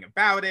everything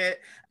about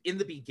it. In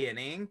the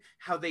beginning,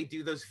 how they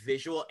do those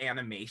visual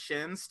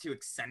animations to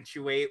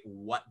accentuate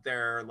what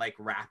they're like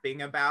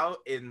rapping about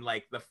in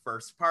like the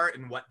first part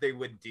and what they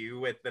would do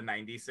with the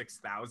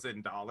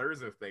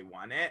 $96,000 if they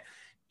won it.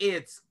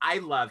 I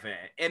love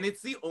it. And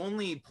it's the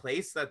only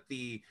place that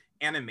the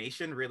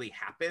animation really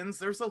happens.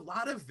 There's a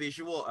lot of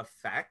visual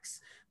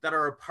effects that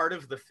are a part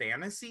of the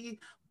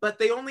fantasy, but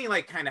they only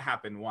like kind of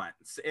happen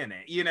once in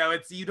it. You know,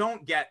 you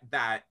don't get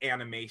that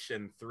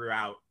animation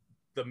throughout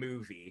the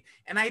movie.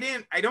 And I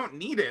don't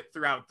need it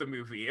throughout the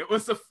movie. It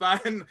was a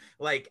fun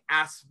like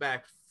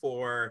aspect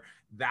for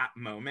that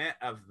moment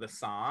of the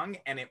song,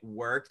 and it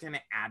worked and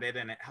it added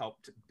and it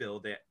helped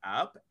build it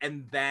up.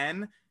 And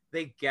then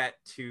they get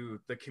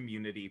to the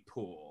community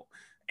pool,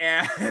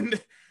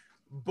 and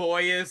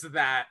boy is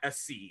that a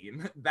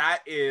scene.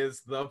 That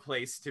is the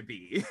place to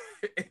be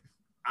if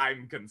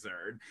I'm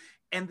concerned.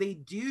 And they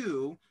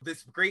do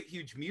this great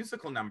huge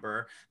musical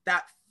number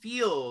that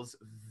feels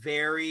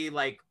very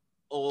like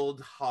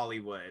old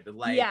Hollywood,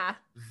 like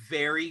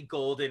very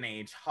golden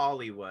age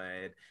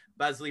Hollywood,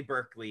 Busby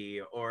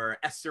Berkeley or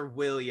Esther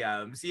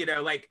Williams, you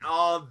know, like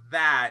all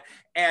that.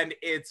 And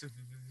it's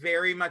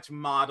very much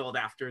modeled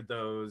after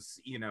those,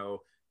 you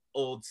know,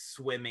 old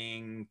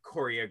swimming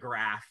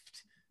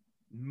choreographed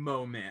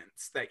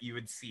moments that you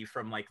would see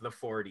from like the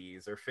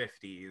 40s or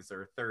 50s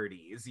or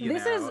 30s.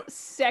 This is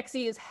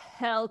sexy as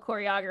hell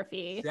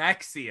choreography.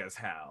 Sexy as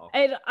hell.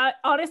 And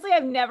honestly,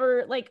 I've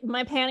never, like,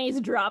 my panties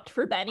dropped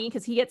for Benny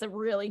because he gets a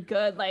really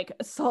good like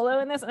solo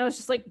in this, and I was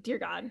just like, dear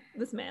God,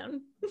 this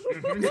man.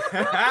 You're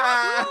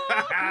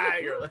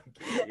like,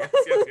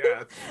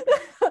 yes.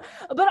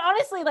 But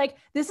honestly, like,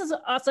 this is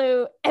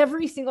also,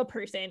 every single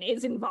person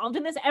is involved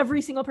in this.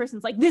 Every single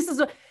person's like,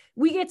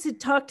 we get to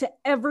talk to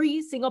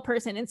every single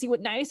person and see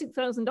what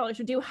 $96,000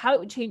 would do, how it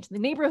would change the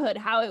neighborhood,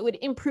 how it would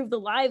improve the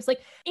lives. Like,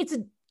 it's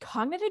a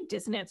cognitive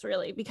dissonance,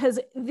 really, because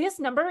this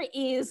number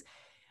is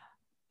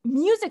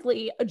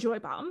musically a joy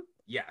bomb.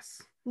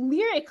 Yes.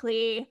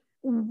 Lyrically,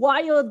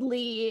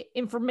 wildly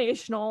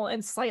informational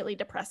and slightly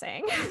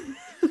depressing.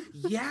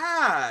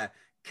 Yeah.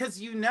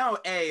 Because you know,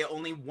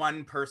 only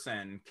one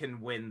person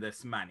can win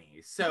this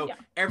money. So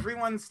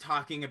everyone's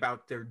talking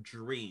about their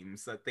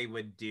dreams that they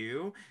would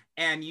do.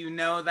 And you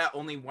know that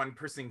only one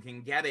person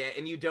can get it.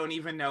 And you don't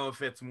even know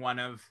if it's one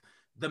of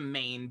the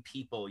main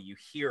people you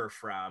hear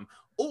from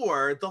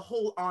or the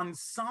whole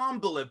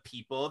ensemble of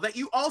people that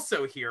you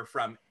also hear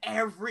from.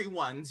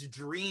 Everyone's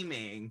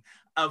dreaming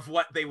of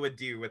what they would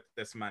do with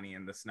this money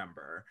and this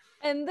number.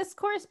 And this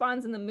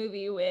corresponds in the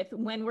movie with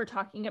when we're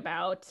talking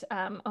about,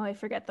 I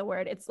forget the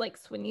word. It's like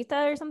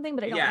Swanita or something,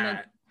 but I don't want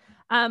to.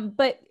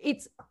 But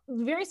it's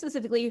very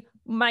specifically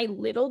My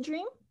Little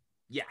Dream.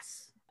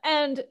 Yes.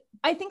 And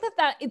I think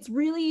that it's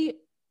really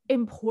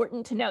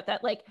important to note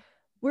that, like,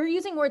 we're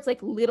using words like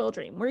little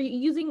dream. We're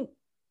using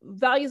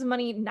values of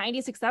money,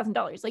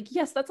 $96,000. Like,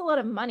 yes, that's a lot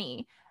of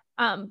money.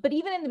 But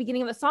even in the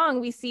beginning of the song,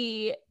 we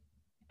see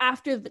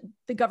after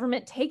the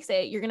government takes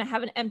it, you're going to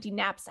have an empty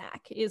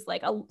knapsack is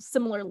like a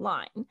similar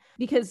line,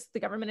 because the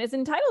government is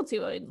entitled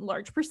to a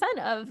large percent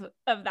of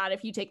that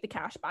if you take the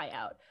cash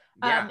buyout.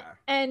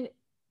 And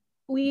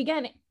we,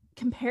 again,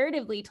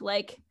 comparatively to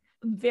like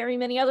very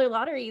many other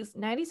lotteries,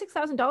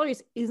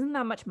 $96,000 isn't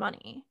that much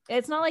money.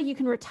 It's not like you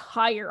can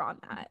retire on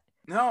that.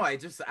 No, I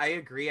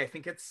agree. I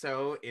think it's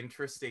so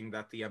interesting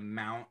that the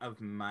amount of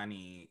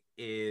money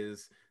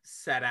is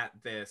set at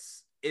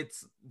this.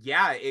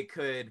 It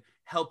could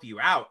help you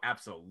out,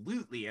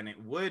 absolutely, and it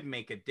would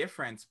make a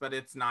difference, but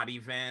it's not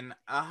even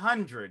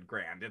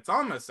 $100,000. It's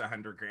almost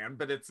 $100,000,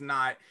 but it's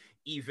not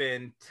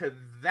even to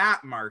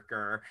that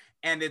marker.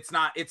 And it's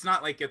not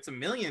like it's $1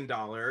 million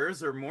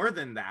or more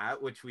than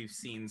that, which we've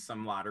seen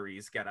some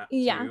lotteries get up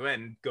to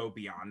and go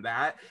beyond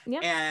that.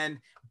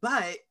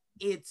 But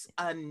it's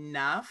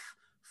enough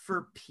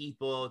for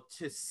people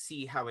to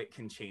see how it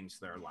can change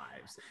their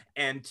lives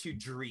and to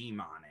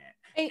dream on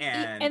it.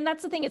 And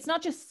that's the thing. It's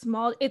not just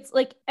small. It's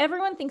like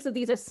everyone thinks of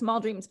these as small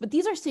dreams, but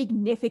these are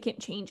significant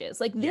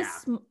changes. Like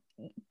this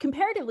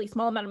comparatively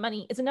small amount of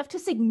money is enough to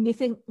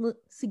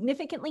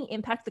significantly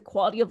impact the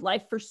quality of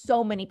life for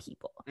so many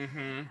people.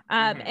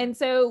 And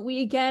so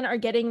we, again, are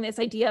getting this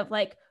idea of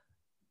like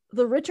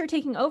the rich are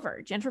taking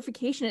over.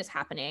 Gentrification is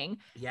happening.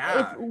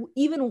 If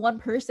even one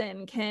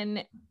person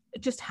can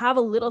just have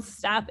a little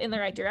step in the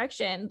right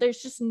direction,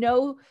 there's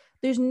no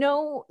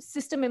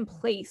system in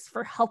place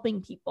for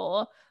helping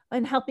people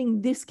and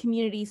helping this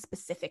community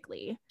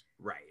specifically.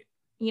 Right.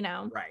 You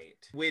know? Right.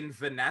 When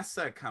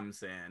Vanessa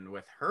comes in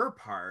with her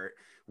part,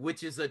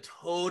 which is a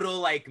total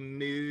like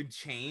mood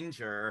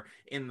changer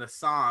in the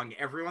song,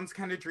 everyone's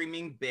kind of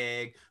dreaming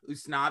big.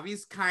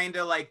 Usnavi's kind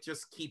of like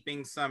just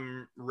keeping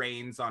some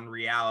reins on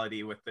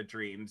reality with the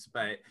dreams,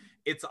 but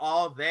it's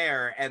all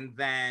there. And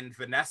then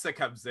Vanessa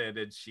comes in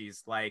and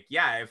she's like,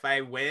 yeah, if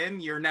I win,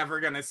 you're never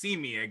going to see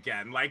me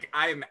again. Like,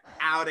 I'm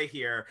out of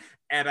here.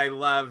 And I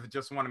love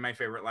just one of my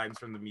favorite lines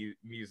from the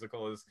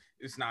musical is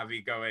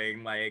Usnavi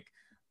going like,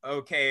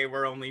 okay,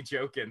 we're only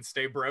joking,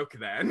 stay broke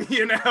then,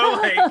 you know,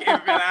 like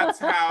if that's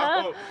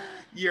how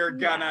you're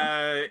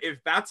gonna,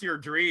 if that's your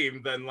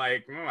dream, then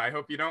like, I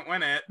hope you don't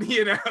win it,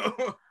 you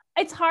know.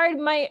 It's hard.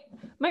 My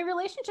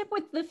relationship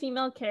with the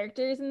female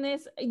characters in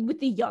this, with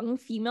the young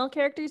female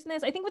characters in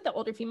this, I think with the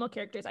older female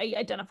characters, I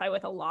identify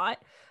with a lot.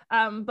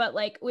 But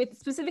like with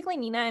specifically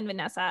Nina and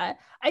Vanessa,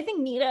 I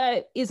think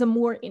Nina is a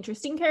more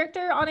interesting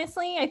character,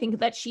 honestly. I think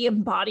that she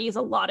embodies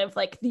a lot of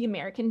like the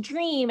American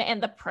dream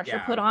and the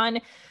pressure put on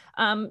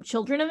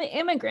children of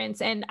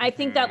immigrants. And I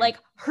think that like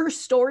her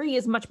story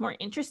is much more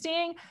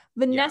interesting.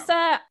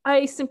 Vanessa,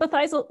 I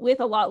sympathize with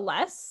a lot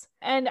less.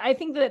 And I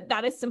think that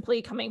that is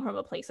simply coming from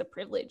a place of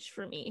privilege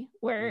for me,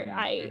 where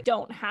I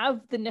don't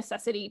have the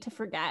necessity to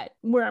forget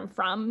where I'm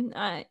from.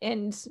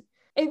 And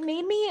it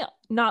made me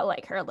not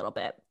like her a little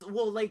bit.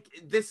 Well, like,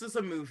 this is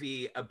a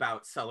movie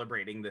about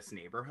celebrating this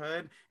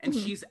neighborhood, and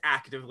she's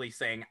actively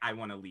saying, I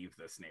want to leave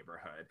this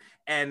neighborhood.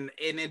 And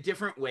in a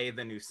different way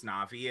than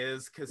Usnavi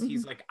is, because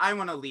he's like, I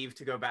want to leave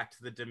to go back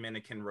to the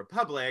Dominican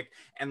Republic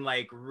and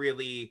like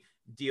really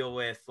deal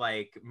with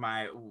like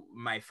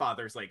my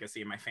father's legacy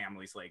and my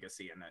family's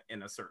legacy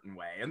in a certain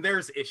way. And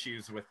there's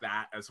issues with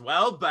that as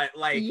well, but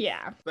like,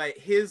 but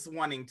his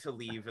wanting to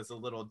leave is a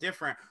little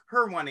different.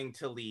 Her wanting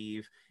to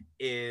leave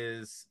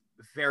is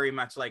very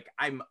much like,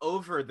 I'm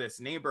over this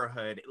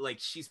neighborhood. Like,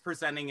 she's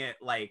presenting it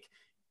like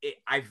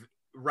I've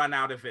run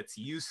out of its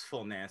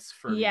usefulness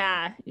for me.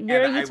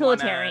 Very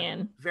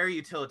utilitarian. Very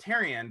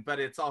utilitarian, but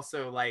it's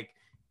also like,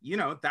 you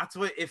know,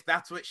 if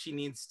that's what she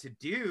needs to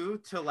do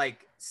to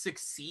like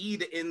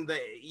succeed in the,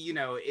 you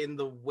know, in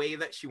the way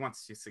that she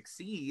wants to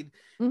succeed.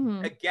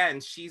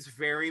 Again, she's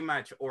very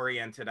much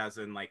oriented as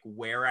in like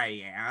where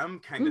I am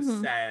kind of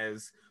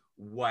says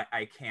what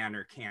I can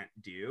or can't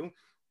do.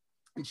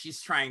 And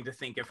she's trying to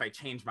think, if I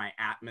change my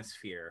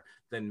atmosphere,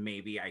 then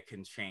maybe I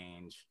can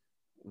change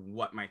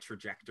what my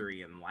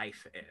trajectory in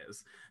life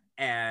is.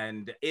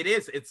 And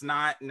it's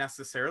not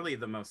necessarily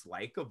the most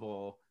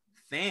likable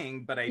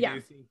thing, but I do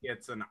think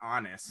it's an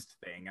honest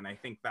thing. And I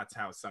think that's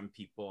how some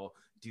people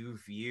do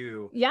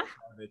view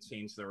how to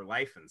change their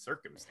life and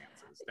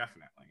circumstances.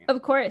 Definitely.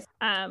 Of course.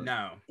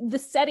 The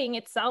setting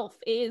itself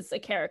is a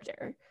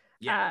character.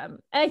 And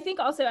I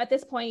think also at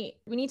this point,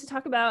 we need to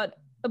talk about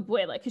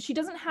Abuela, because she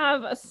doesn't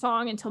have a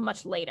song until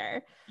much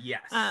later.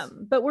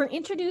 But we're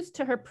introduced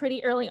to her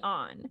pretty early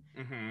on.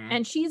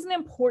 And she's an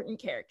important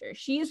character.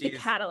 She's the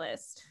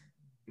catalyst.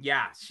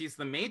 She's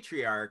the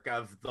matriarch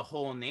of the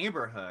whole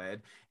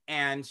neighborhood.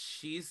 And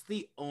she's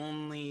the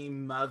only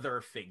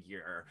mother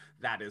figure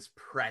that is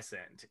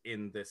present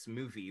in this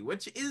movie,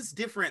 which is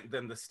different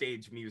than the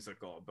stage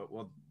musical, but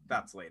well,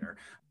 that's later.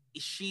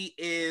 She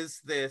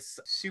is this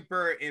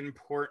super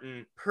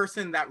important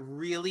person that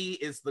really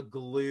is the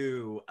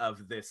glue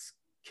of this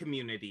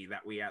community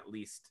that we at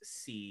least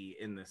see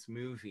in this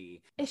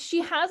movie.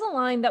 She has a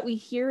line that we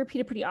hear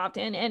repeated pretty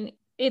often, and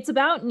it's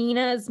about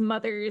Nina's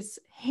mother's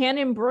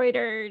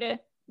hand-embroidered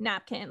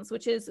napkins,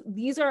 which is,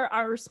 these are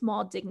our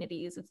small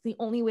dignities. It's the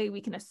only way we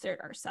can assert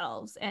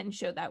ourselves and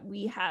show that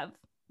we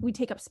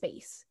take up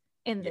space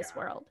in this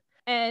world.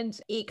 And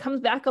it comes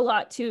back a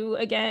lot to,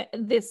 again,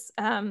 this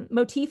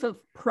motif of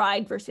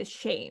pride versus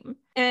shame.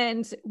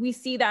 And we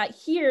see that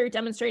here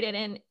demonstrated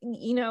in,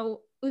 you know,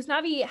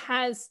 Usnavi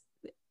has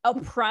a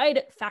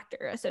pride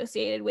factor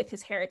associated with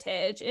his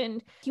heritage,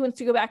 and he wants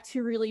to go back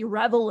to really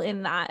revel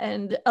in that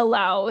and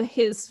allow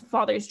his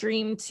father's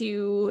dream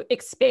to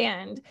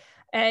expand.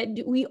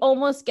 And we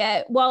almost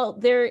get, while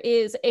there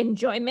is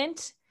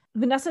enjoyment,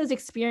 Vanessa's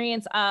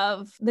experience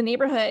of the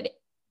neighborhood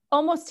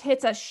almost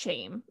hits us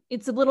shame.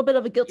 It's a little bit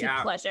of a guilty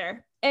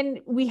pleasure. And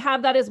we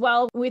have that as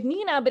well with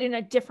Nina, but in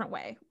a different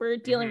way. We're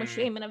dealing with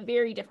shame in a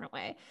very different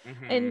way.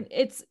 And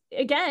it's,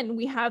 again,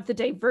 we have the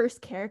diverse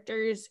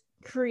characters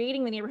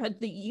creating the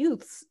neighborhood, the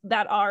youths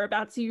that are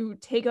about to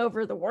take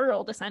over the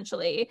world,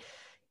 essentially,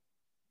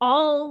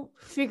 all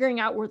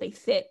figuring out where they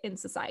fit in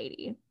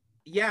society.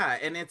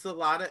 And it's a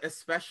lot of,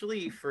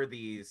 especially for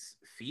these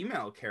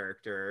female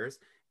characters,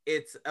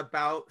 it's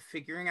about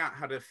figuring out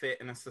how to fit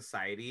in a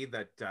society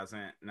that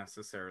doesn't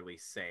necessarily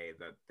say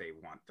that they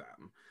want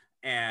them,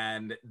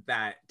 and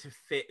that to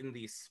fit in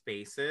these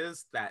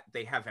spaces that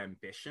they have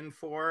ambition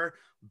for,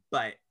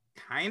 but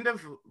kind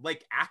of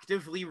like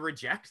actively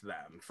reject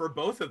them, for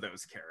both of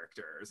those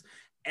characters.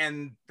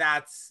 And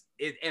that's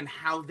it, and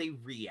how they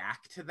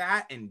react to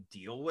that and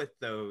deal with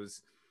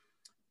those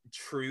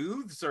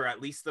truths, or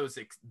at least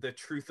the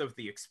truth of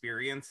the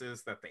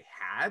experiences that they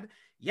had.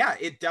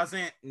 It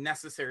doesn't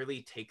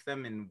necessarily take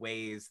them in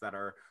ways that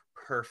are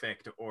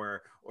perfect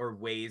or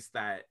ways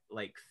that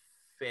like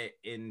fit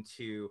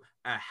into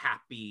a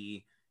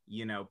happy,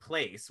 you know,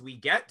 place. We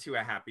get to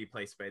a happy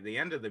place by the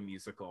end of the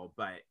musical,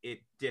 but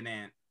it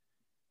didn't,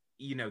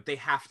 you know, they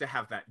have to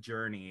have that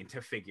journey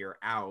to figure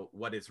out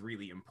what is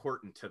really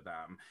important to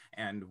them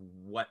and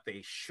what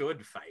they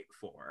should fight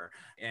for,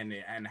 and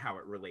how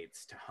it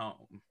relates to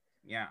home.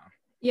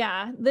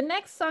 The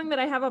next song that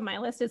I have on my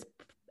list is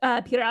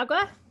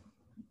Piragua.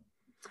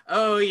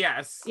 Oh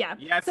yes. Yes.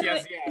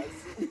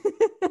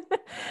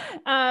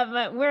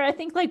 We're I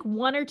think like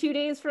 1 or 2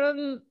 days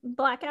from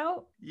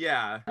blackout.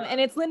 Yeah. And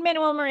it's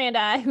Lin-Manuel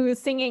Miranda who's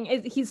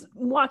singing. He's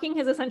walking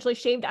his essentially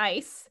shaved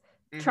ice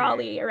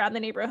trolley around the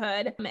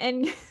neighborhood.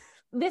 And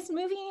this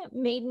movie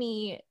made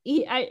me,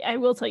 I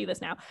will tell you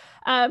this now.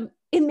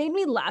 It made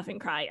me laugh and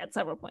cry at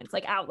several points,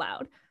 like out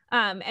loud.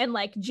 And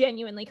like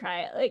genuinely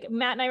cry. Like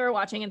Matt and I were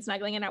watching and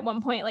snuggling, and at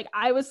one point, like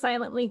I was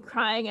silently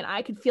crying, and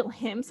I could feel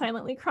him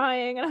silently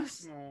crying, and I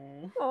was,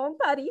 oh,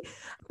 buddy.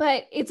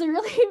 But it's a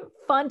really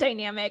fun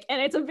dynamic,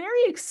 and it's a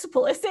very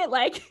explicit.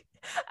 Like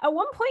at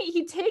one point,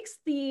 he takes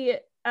the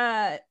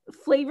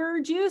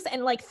flavor juice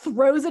and like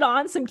throws it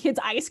on some kid's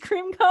ice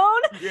cream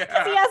cone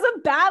because he has a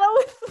battle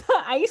with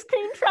the ice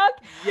cream truck.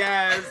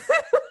 Yes.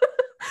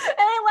 And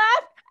I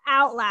laughed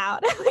out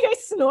loud. Like I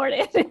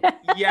snorted.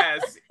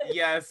 yes.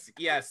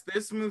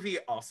 This movie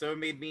also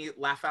made me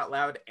laugh out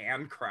loud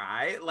and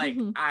cry. Like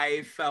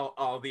I felt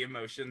all the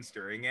emotions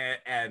during it,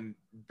 and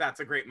that's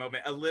a great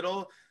moment. A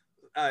little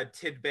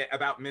tidbit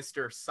about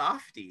Mr.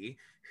 Softy,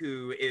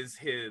 who is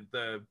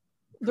the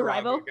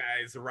rival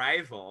guy's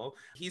rival.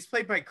 He's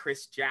played by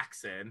Chris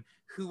Jackson,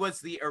 who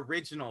was the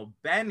original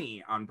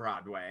Benny on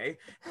Broadway,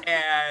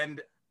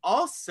 and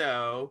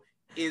also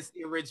is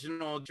the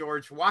original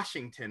George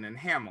Washington in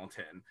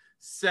Hamilton.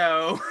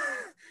 So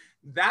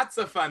that's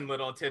a fun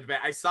little tidbit.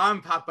 I saw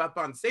him pop up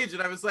on stage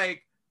and I was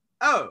like,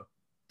 oh,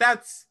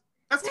 that's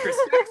Chris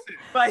Jackson.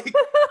 Like,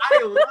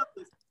 I love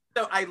this.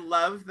 So I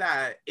love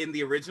that in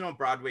the original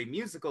Broadway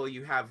musical,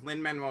 you have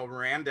Lin-Manuel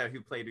Miranda, who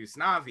played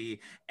Usnavi,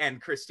 and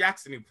Chris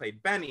Jackson, who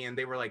played Benny, and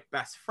they were like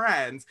best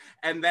friends.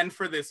 And then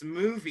for this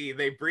movie,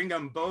 they bring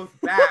them both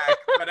back,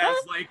 but as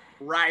like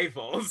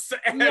rivals.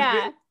 And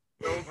it's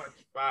so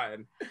much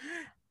fun.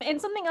 And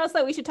something else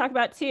that we should talk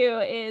about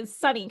too is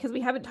Sonny, because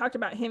we haven't talked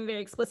about him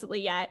very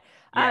explicitly yet.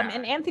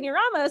 And Anthony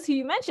Ramos, who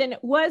you mentioned,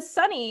 was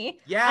Sonny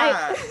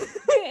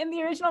in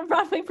the original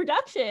Broadway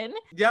production.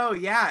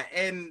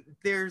 And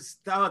there's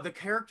the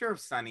character of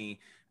Sonny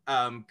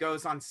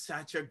goes on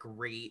such a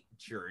great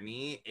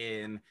journey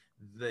in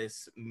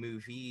this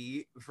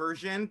movie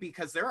version,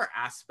 because there are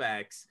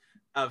aspects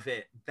of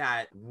it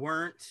that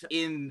weren't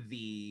in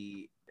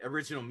the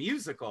original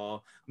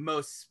musical,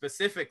 most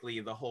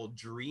specifically the whole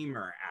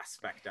dreamer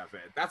aspect of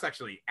it. That's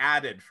actually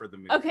added for the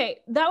movie. Okay,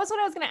 that was what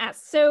I was going to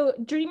ask. So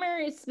dreamer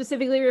is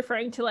specifically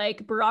referring to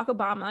like Barack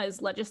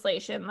Obama's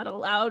legislation that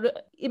allowed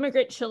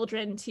immigrant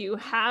children to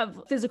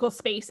have physical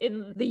space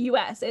in the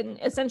US, and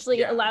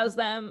essentially allows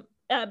them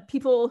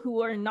people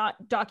who are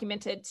not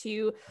documented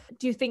to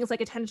do things like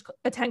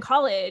attend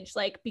college,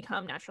 like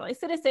become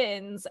naturalized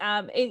citizens.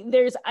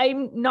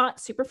 I'm not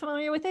super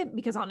familiar with it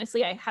because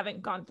honestly, I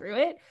haven't gone through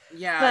it.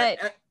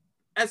 But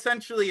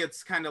essentially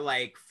it's kind of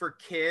like for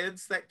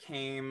kids that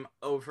came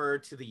over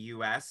to the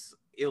US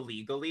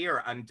illegally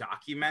or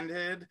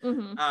undocumented,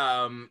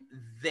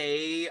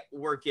 they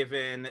were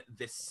given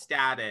this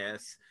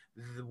status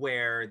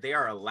where they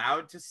are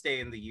allowed to stay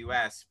in the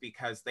US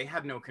because they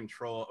had no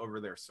control over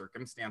their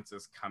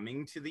circumstances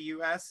coming to the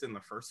US in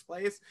the first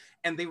place.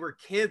 And they were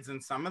kids,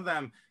 and some of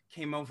them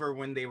came over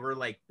when they were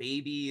like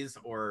babies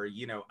or,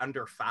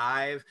 under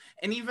 5.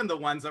 And even the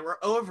ones that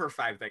were over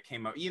 5 that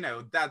came out,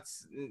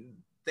 that's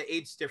the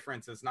age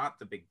difference is not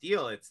the big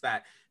deal. It's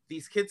that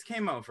these kids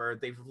came over,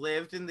 they've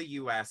lived in the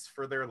US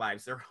for their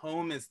lives, their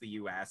home is the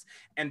US,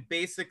 and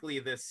basically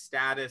this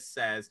status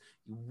says,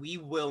 we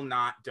will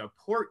not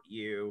deport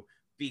you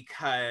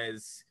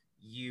because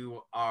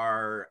you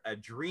are a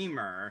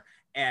dreamer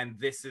and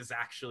this is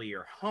actually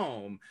your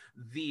home.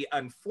 The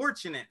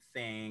unfortunate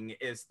thing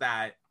is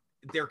that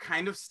they're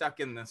kind of stuck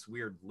in this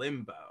weird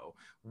limbo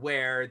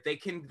where they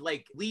can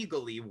like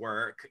legally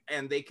work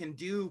and they can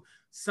do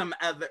some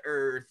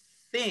other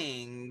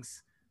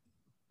things,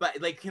 but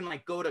they can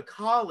like go to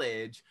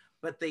college,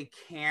 but they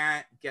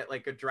can't get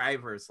like a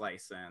driver's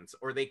license,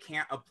 or they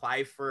can't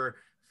apply for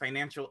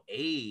financial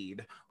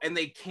aid, and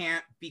they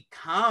can't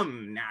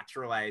become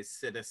naturalized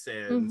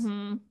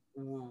citizens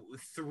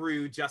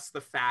through just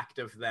the fact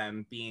of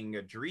them being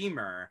a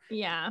dreamer.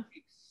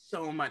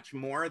 So much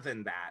more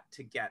than that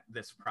to get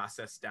this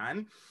process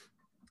done.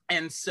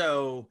 And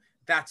so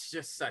that's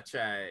just such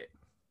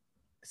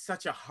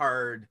a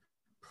hard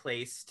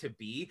place to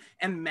be,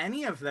 and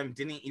many of them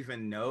didn't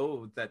even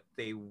know that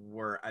they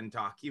were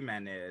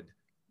undocumented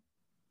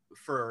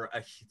for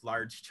a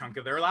large chunk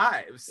of their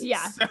lives.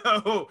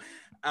 So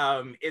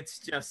it's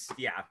just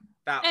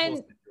that whole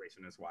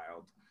situation is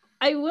wild.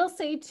 I will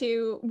say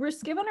too, we're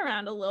skipping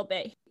around a little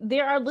bit.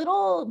 There are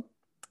little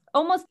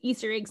almost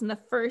Easter eggs in the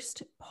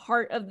first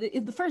part of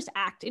the first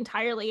act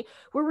entirely,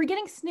 where we're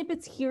getting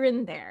snippets here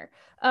and there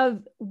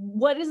of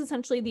what is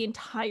essentially the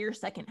entire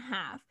second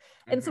half.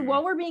 And so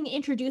while we're being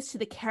introduced to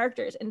the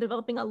characters and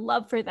developing a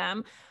love for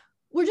them,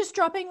 we're just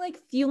dropping like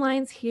few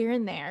lines here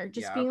and there,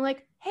 just being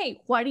like,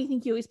 hey, why do you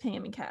think you always pay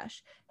him in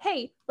cash?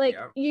 Hey, like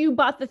you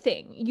bought the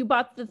thing, you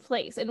bought the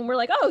place. And we're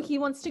like, oh, he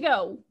wants to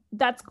go.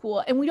 That's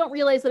cool. And we don't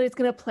realize that it's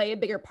going to play a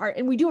bigger part.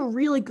 And we do a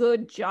really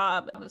good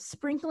job of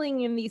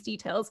sprinkling in these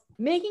details,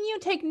 making you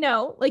take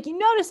note. Like you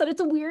notice that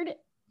it's a weird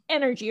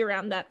energy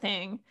around that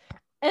thing.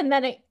 And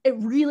then it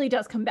really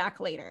does come back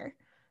later.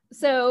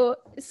 So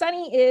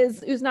Sunny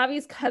is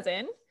Usnavi's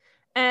cousin,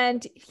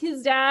 and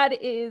his dad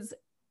is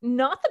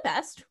not the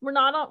best. We're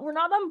not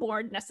on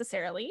board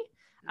necessarily.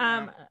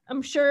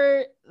 I'm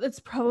sure it's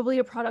probably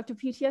a product of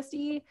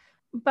PTSD,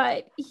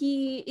 but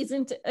he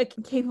isn't a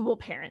capable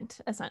parent,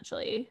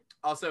 essentially.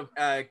 Also,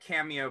 a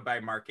cameo by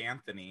Mark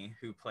Anthony,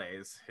 who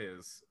plays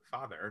his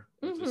father,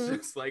 which is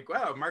just like,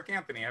 wow, Mark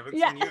Anthony, I haven't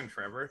seen you in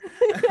forever.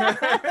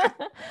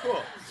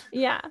 Cool.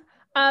 Yeah.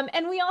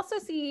 And we also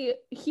see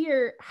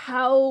here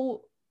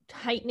how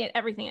tight-knit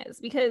everything is,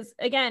 because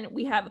again,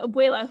 we have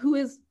Abuela, who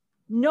is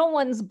no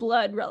one's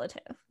blood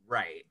relative.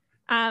 Right.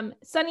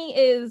 Sunny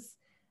is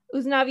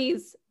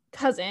Usnavi's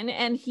cousin,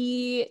 and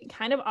he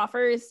kind of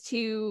offers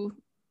to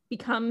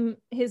become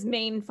his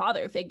main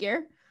father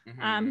figure.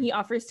 He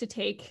offers to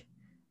take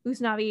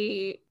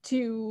Usnavi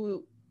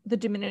to the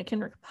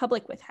Dominican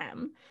Republic with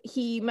him.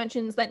 He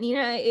mentions that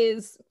Nina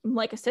is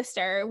like a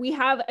sister. We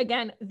have,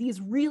 again, these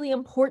really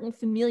important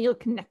familial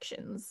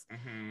connections.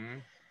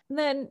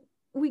 Then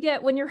we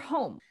get When You're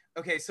Home.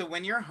 Okay, so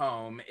When You're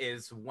Home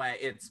is when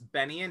it's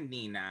Benny and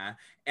Nina,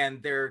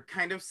 and they're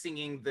kind of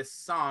singing this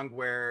song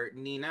where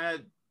Nina,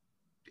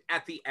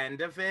 at the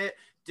end of it,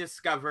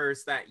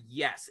 discovers that,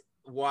 yes,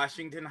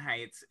 Washington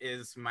Heights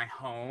is my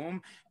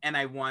home, and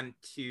I want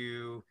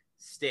to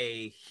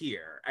stay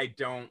here. I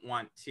don't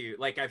want to,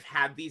 like, I've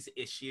had these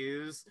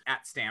issues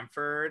at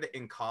Stanford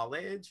in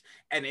college,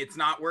 and it's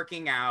not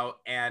working out,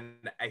 and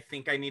I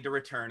think I need to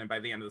return. And by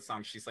the end of the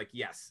song, she's like,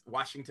 yes,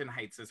 Washington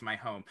Heights is my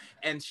home.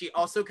 And she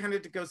also kind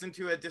of goes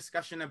into a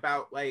discussion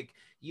about, like,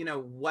 you know,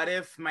 what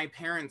if my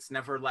parents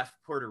never left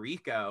Puerto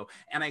Rico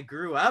and I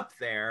grew up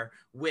there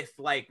with,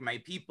 like, my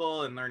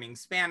people and learning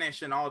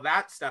Spanish and all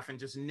that stuff, and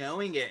just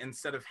knowing it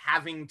instead of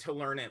having to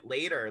learn it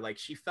later. Like,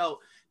 she felt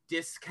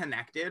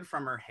disconnected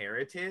from her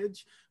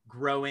heritage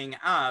growing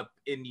up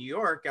in New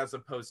York as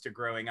opposed to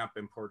growing up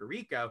in Puerto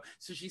Rico.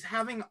 So she's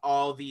having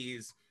all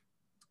these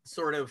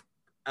sort of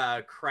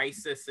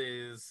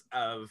crises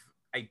of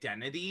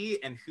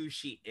identity and who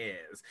she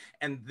is.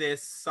 And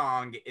this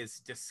song is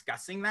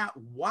discussing that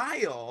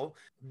while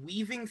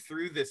weaving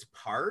through this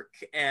park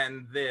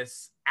and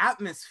this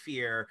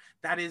atmosphere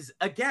that is,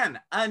 again,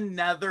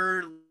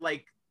 another,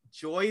 like,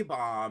 joy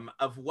bomb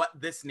of what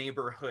this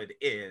neighborhood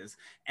is,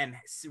 and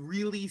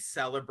really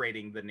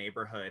celebrating the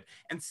neighborhood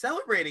and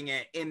celebrating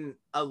it in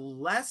a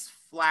less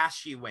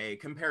flashy way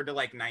compared to,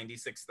 like,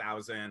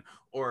 96,000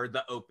 or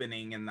the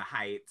opening in the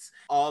Heights,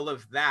 all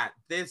of that.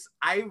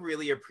 I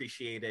really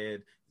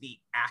appreciated the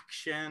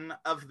action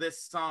of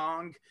this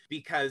song,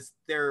 because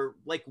they're,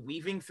 like,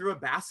 weaving through a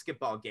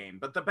basketball game,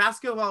 but the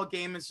basketball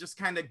game is just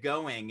kind of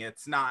going.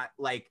 It's not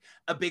like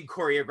a big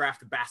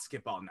choreographed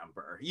basketball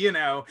number, you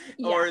know?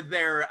 Yeah. Or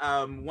they're,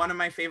 one of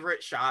my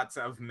favorite shots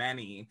of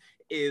many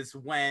is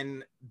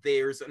when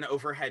there's an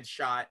overhead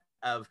shot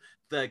of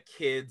the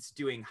kids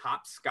doing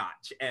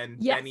hopscotch, and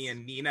yes, Benny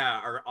and Nina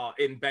are all,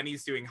 and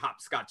Benny's doing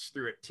hopscotch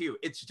through it too.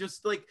 It's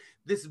just like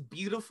this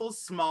beautiful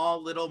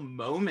small little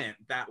moment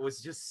that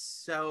was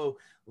just so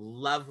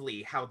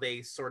lovely, how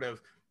they sort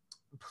of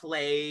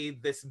play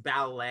this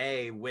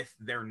ballet with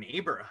their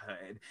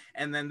neighborhood,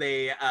 and then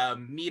they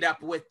meet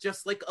up with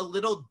just like a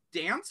little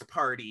dance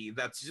party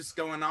that's just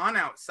going on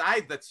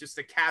outside, that's just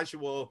a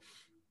casual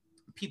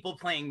people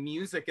playing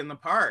music in the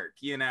park,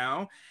 you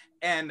know?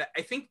 And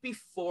I think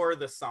before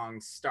the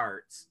song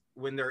starts,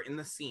 when they're in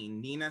the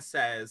scene, Nina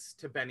says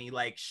to Benny,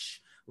 like, shh,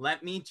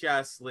 let me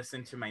just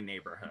listen to my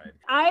neighborhood.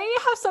 I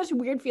have such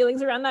weird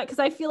feelings around that, because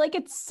I feel like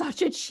it's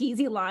such a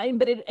cheesy line,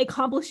 but it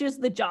accomplishes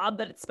the job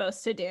that it's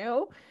supposed to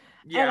do.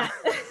 Yeah.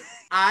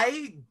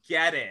 I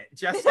get it.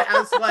 Just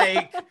as,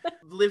 like,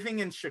 living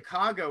in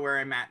Chicago where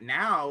I'm at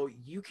now,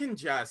 you can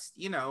just,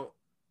 you know,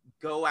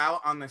 go out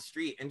on the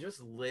street and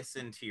just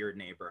listen to your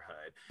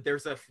neighborhood.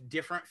 There's a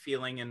different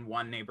feeling in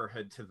one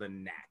neighborhood to the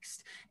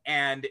next.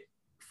 And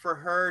for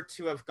her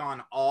to have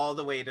gone all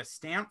the way to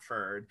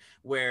Stanford,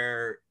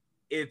 where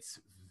it's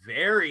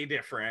very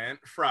different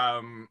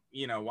from,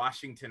 you know,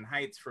 Washington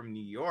Heights from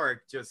New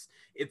York, just,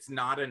 it's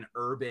not an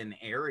urban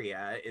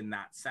area in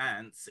that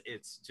sense.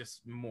 It's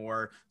just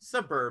more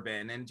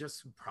suburban and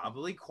just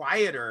probably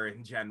quieter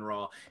in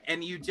general.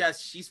 And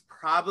she's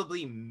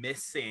probably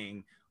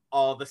missing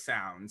all the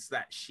sounds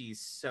that she's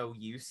so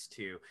used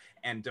to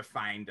and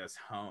defined as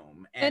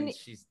home. And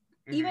she's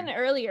even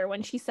earlier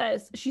when she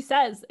says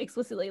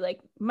explicitly,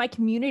 like, my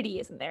community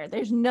isn't there.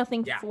 There's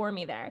nothing for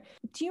me there.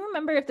 Do you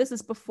remember if this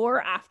is before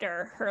or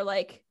after her,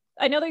 like,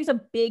 I know there's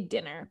a big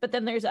dinner, but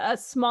then there's a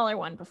smaller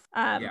one before,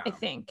 I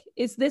think.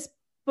 Is this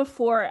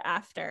before or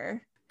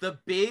after? The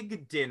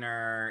big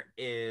dinner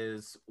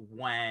is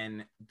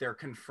when they're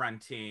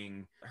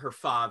confronting her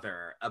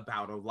father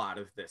about a lot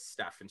of this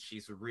stuff, and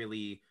she's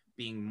really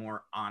being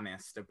more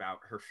honest about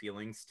her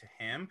feelings to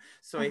him.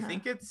 So I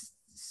think it's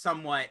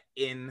somewhat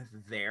in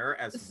there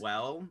as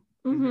well.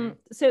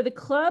 So the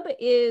club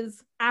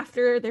is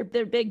after their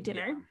big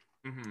dinner.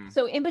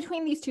 So in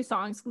between these two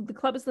songs, the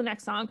club is the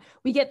next song,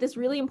 we get this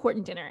really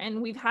important dinner,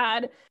 and we've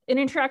had an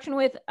interaction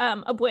with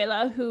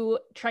Abuela, who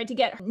tried to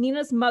get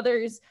Nina's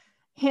mother's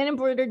hand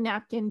embroidered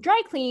napkin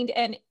dry cleaned,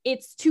 and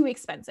it's too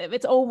expensive.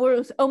 It's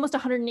almost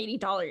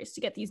 $180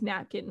 to get these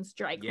napkins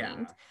dry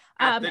cleaned.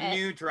 At the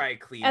new dry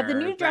cleaner. At the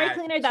new dry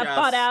cleaner that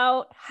bought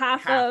out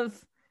half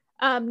of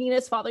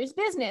Nina's father's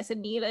business,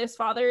 and Nina's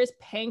father is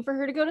paying for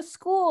her to go to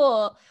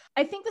school.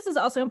 I think this is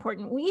also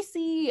important. We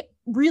see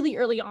really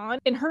early on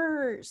in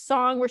her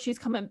song where she's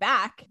coming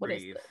back,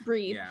 Breathe,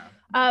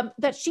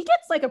 that she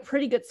gets like a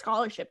pretty good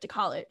scholarship to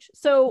college.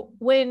 So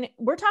when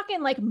we're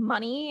talking like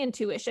money and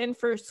tuition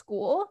for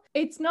school,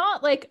 it's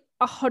not like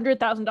 $100,000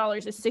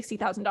 or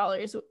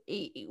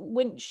 $60,000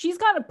 when she's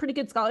got a pretty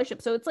good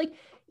scholarship. So it's like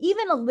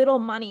even a little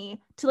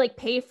money to like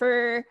pay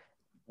for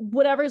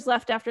whatever's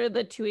left after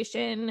the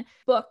tuition,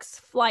 books,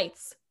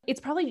 flights. It's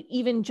probably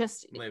even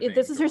just, if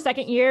this is her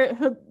second year,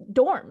 her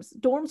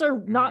dorms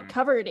are not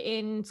covered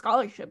in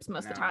scholarships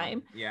most of the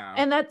time. Yeah.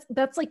 And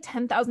that's like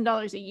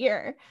 $10,000 a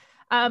year.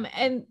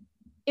 And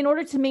in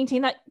order to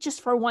maintain that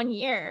just for 1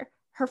 year,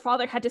 her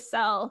father had to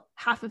sell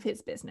half of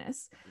his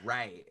business.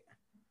 Right.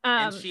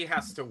 And she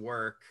has to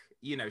work,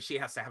 she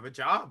has to have a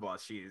job while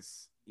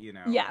she's,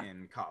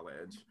 in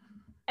college.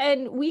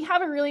 And we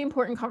have a really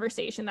important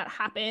conversation that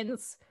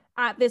happens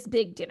at this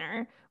big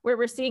dinner where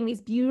we're seeing these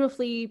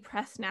beautifully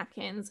pressed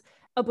napkins.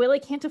 Abuela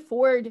can't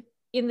afford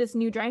in this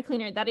new dry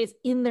cleaner that is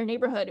in their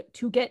neighborhood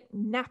to get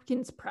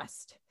napkins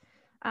pressed.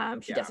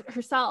 She does it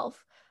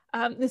herself.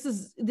 This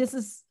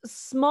is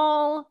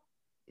small,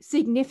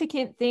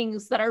 significant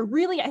things that are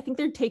really, I think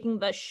they're taking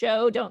the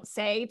show don't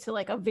say to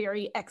like a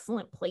very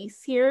excellent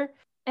place here.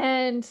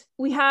 And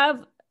we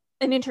have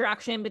an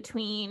interaction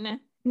between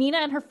Nina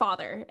and her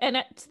father. And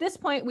at this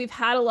point, we've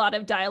had a lot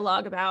of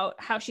dialogue about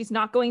how she's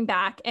not going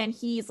back. And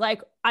he's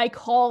like, I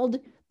called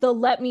the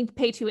let me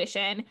pay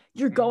tuition.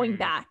 You're going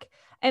back.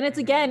 And it's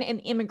again, an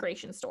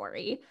immigration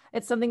story.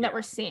 It's something that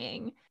we're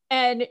seeing.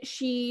 And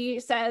she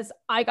says,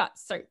 I got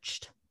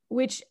searched,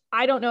 which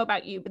I don't know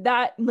about you, but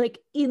that like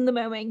in the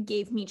moment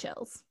gave me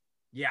chills.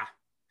 Yeah,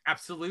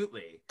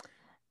 absolutely.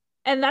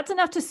 And that's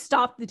enough to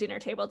stop the dinner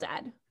table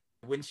dead.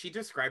 When she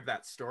described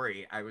that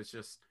story, I was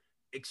just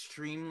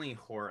extremely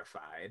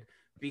horrified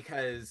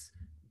because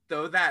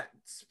though that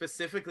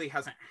specifically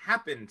hasn't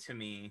happened to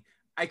me,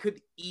 I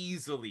could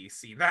easily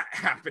see that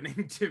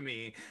happening to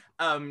me.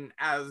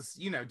 As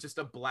just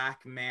a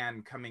Black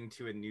man coming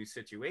to a new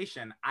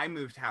situation. I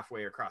moved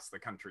halfway across the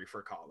country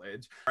for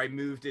college. I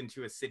moved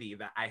into a city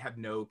that I had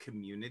no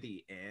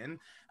community in,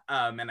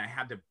 and I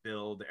had to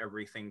build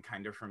everything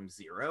kind of from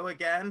zero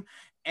again.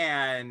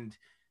 And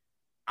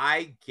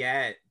I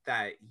get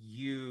that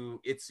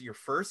it's your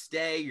first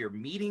day, you're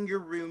meeting your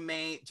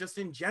roommate. Just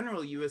in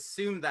general, you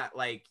assume that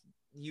like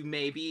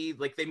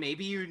they may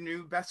be your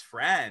new best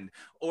friend,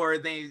 or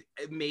they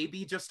may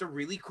be just a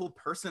really cool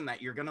person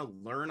that you're going to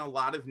learn a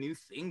lot of new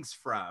things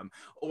from,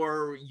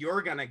 or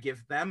you're going to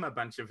give them a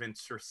bunch of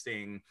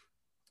interesting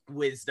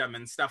wisdom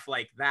and stuff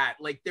like that.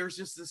 Like there's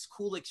just this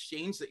cool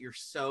exchange that you're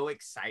so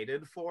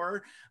excited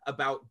for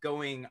about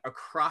going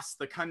across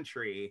the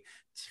country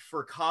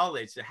for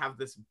college to have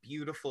this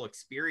beautiful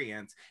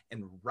experience,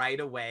 and right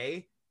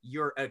away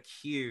you're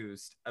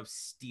accused of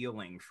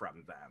stealing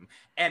from them,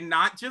 and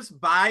not just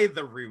by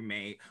the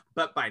roommate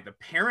but by the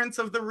parents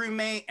of the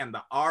roommate and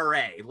the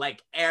RA.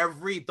 Like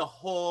the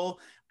whole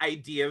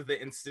idea of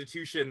the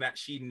institution that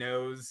she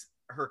knows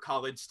her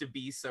college to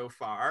be so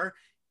far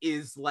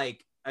is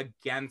like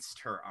against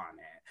her on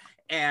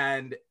it.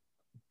 And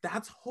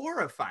that's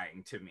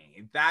horrifying to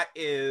me.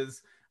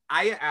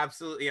 I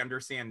absolutely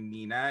understand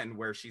Nina and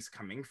where she's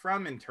coming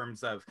from in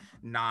terms of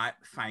not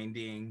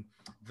finding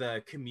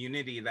the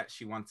community that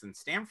she wants in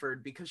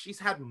Stanford, because she's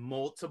had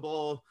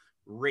multiple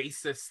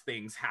racist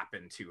things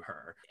happen to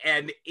her.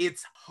 And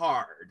it's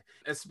hard,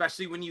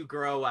 especially when you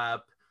grow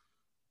up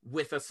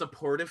with a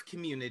supportive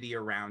community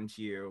around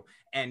you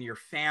and your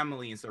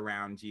family's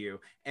around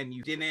you, and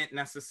you didn't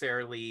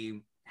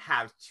necessarily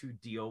have to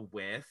deal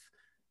with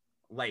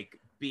like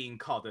being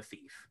called a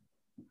thief.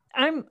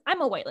 I'm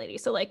a white lady,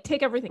 so like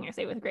take everything I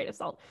say with a grain of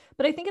salt.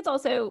 But I think it's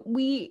also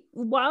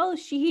while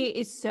she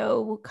is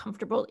so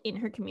comfortable in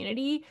her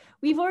community,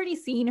 we've already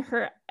seen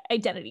her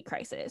identity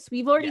crisis.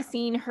 We've already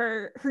seen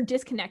her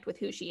disconnect with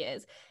who she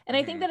is. And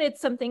I think that it's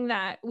something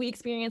that we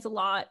experience a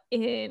lot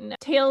in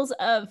tales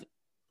of,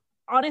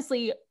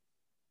 honestly,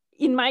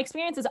 in my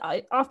experience, is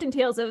often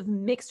tales of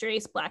mixed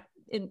race Black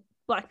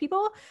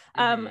people,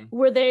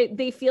 where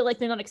they feel like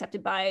they're not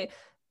accepted by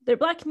their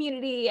Black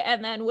community,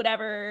 and then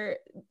whatever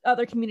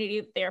other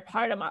community they're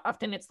part of,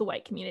 often it's the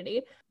white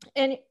community.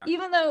 And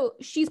even though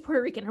she's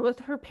Puerto Rican,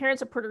 her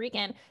parents are Puerto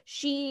Rican,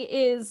 she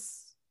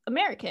is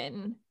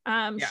American.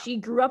 She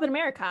grew up in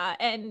America,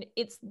 and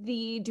it's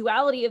the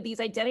duality of these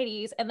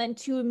identities, and then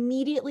to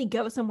immediately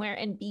go somewhere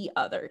and be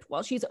othered.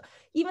 Well,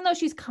 even though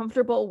she's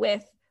comfortable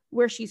with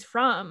where she's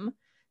from,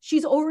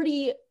 she's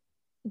already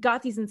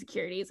got these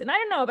insecurities. And I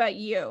don't know about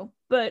you,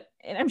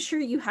 and I'm sure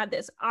you had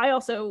this. I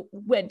also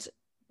went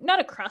not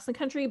across the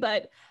country,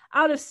 but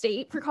out of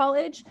state for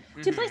college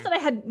to a place that I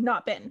had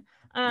not been.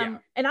 And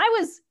I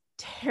was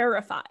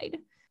terrified.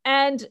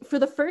 And for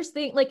the first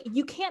thing, like,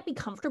 you can't be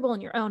comfortable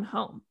in your own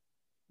home.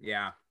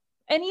 Yeah.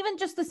 And even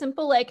just the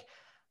simple, like,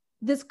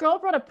 this girl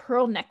brought a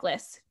pearl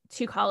necklace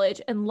to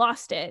college and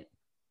lost it.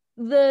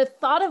 The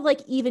thought of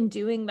like even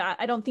doing that,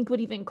 I don't think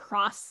would even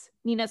cross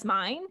Nina's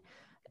mind.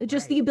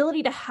 Just the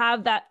ability to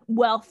have that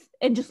wealth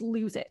and just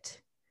lose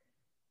it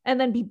and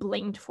then be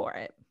blamed for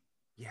it.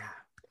 Yeah.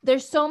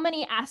 There's so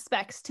many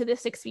aspects to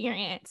this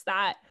experience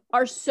that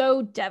are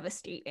so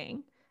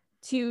devastating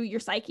to your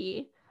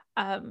psyche.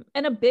 And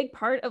a big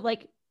part of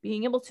like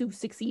being able to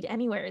succeed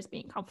anywhere is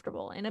being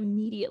comfortable. And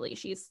immediately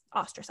she's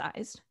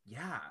ostracized.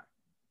 Yeah.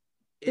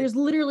 There's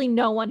literally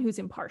no one who's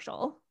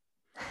impartial.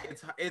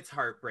 It's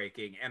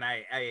heartbreaking. And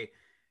I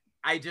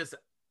just,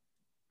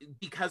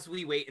 because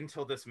we wait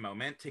until this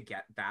moment to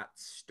get that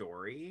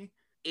story,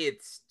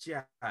 it's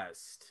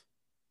just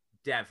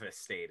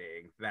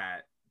devastating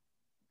that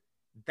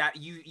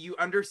you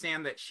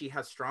understand that she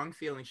has strong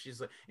feelings.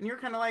 She's like, and you're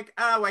kind of like,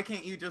 oh, why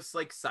can't you just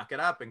like suck it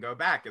up and go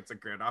back? It's a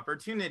good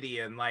opportunity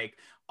and like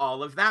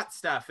all of that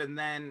stuff. And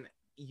then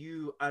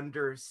you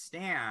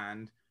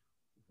understand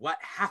what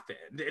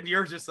happened and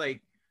you're just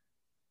like,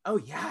 oh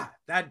yeah,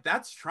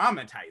 that's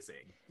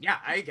traumatizing. Yeah,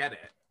 I get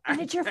it. And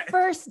it's your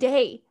first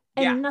day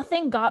and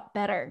nothing got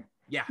better.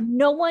 Yeah.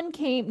 No one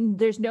came.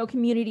 There's no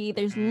community.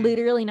 There's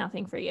literally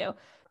nothing for you.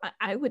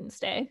 I wouldn't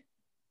stay.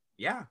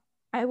 Yeah.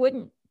 I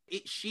wouldn't.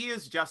 She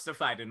is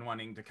justified in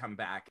wanting to come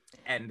back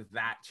and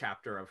that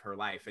chapter of her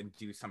life and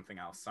do something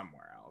else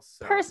somewhere else.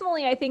 So.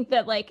 Personally, I think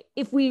that like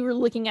if we were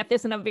looking at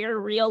this in a very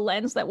real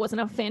lens that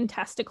wasn't a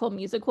fantastical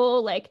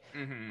musical, like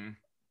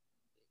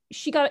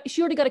she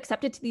already got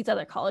accepted to these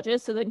other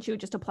colleges, so then she would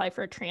just apply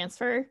for a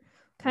transfer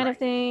kind of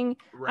thing.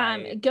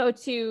 Go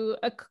to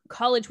a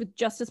college with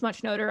just as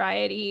much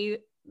notoriety,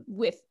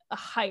 with a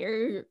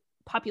higher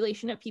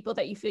population of people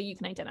that you feel you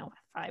can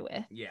identify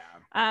with.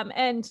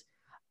 And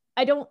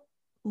I don't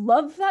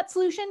love that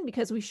solution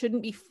because we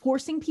shouldn't be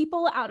forcing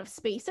people out of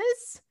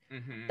spaces.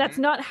 That's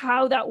not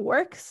how that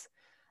works.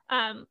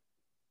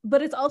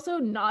 But it's also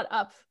not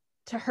up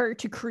to her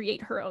to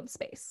create her own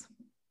space.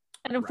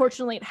 And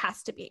unfortunately it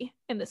has to be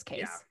in this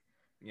case.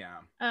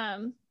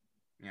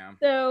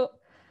 So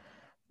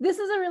this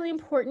is a really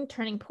important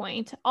turning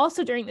point.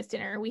 Also during this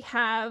dinner, we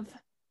have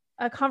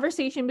a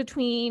conversation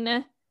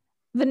between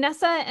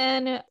Vanessa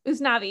and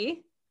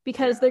Usnavi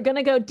because they're going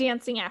to go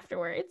dancing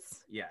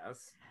afterwards.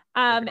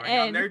 They're going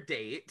on their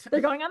date.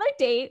 They're going on their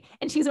date,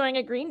 and she's wearing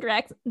a green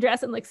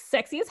dress and looks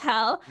sexy as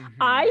hell.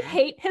 I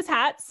hate his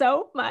hat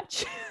so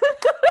much.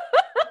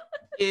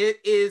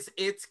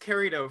 It's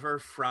carried over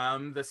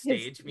from the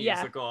stage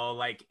musical.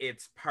 Like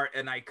it's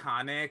an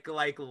iconic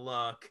like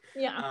look.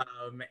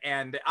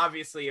 And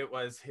obviously it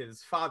was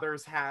his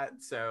father's hat.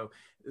 So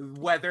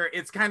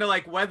it's kind of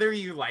like whether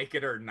you like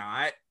it or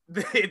not,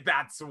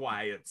 that's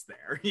why it's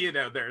there. You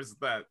know, there's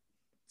that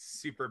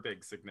super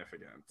big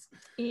significance.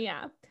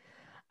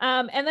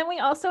 And then we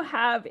also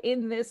have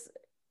in this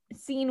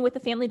scene with the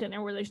family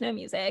dinner where there's no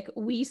music,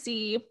 we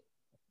see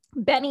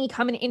Benny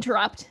come and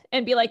interrupt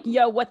and be like,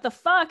 yo, what the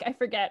fuck? I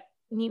forget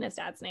Nina's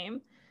dad's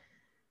name.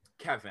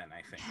 Kevin,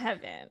 I think.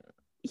 Kevin.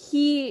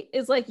 He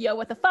is like, yo,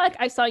 what the fuck?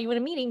 I saw you in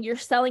a meeting. You're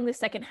selling the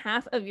second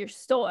half of your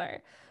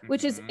store,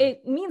 which is,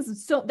 it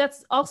means, so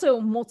that's also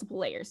multiple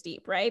layers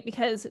deep, right?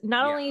 Because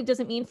not only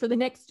does it mean for the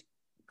next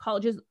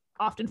colleges,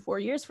 often 4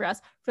 years for us,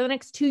 for the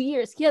next 2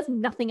 years, he has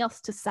nothing else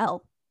to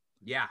sell.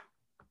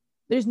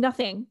 There's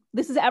nothing.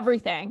 This is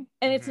everything.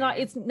 And it's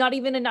not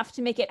even enough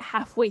to make it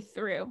halfway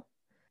through.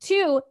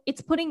 2,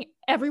 it's putting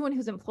everyone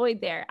who's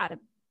employed there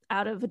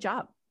out of a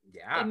job.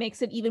 It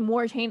makes it even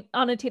more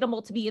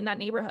unattainable to be in that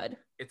neighborhood.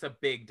 It's a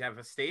big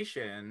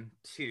devastation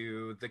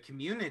to the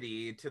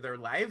community, to their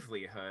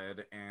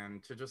livelihood,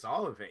 and to just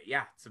all of it.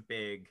 It's a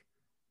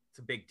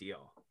big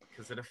deal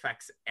because it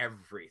affects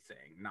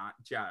everything, not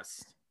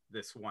just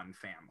this one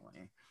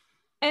family.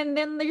 And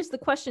then there's the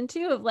question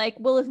too of like,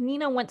 well, if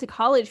Nina went to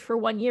college for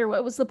 1 year,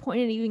 what was the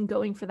point of even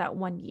going for that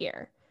 1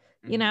 year?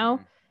 You know,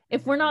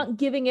 if we're not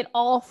giving it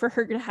all for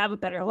her to have a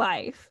better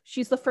life,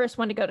 she's the first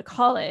one to go to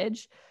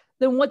college,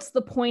 then what's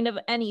the point of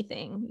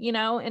anything, you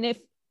know? And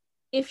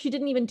if she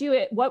didn't even do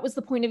it, what was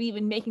the point of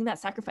even making that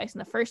sacrifice in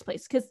the first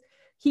place? Because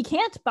he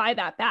can't buy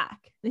that back.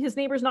 His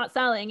neighbor's not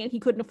selling and he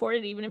couldn't afford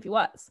it even if he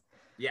was.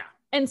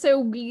 And so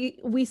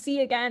we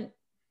see again,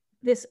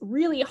 this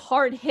really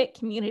hard hit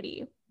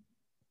community.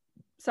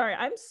 Sorry,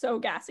 I'm so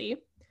gassy.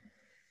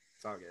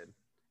 It's all good.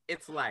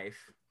 It's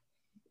life.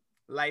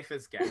 Life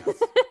is gas.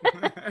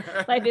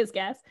 Life is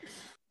gas.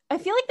 I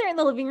feel like they're in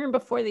the living room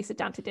before they sit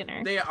down to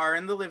dinner. They are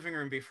in the living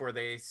room before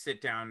they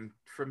sit down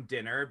from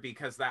dinner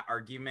because that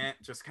argument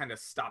just kind of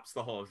stops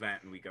the whole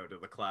event and we go to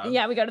the club.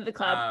 We go to the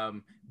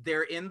club.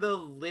 They're in the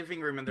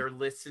living room and they're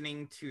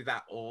listening to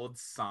that old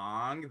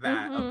song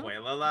that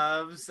Abuela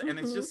loves. And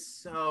it's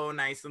just so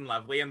nice and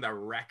lovely. And the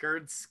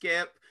record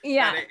skip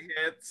that it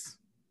hits.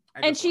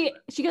 And she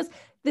goes,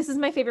 this is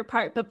my favorite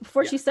part. But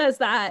before she says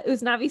that,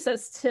 Usnavi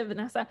says to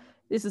Vanessa,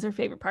 this is her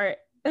favorite part.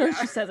 And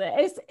she says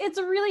it. It's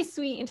a really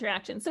sweet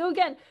interaction. So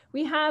again,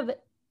 we have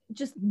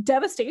just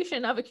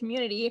devastation of a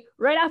community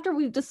right after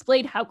we've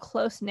displayed how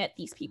close-knit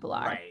these people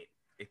are.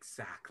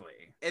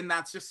 Exactly. And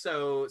that's just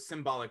so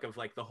symbolic of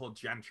like the whole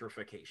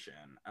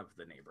gentrification of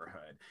the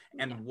neighborhood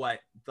and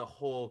what the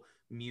whole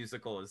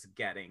musical is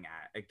getting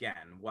at.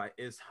 Again, what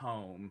is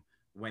home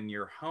when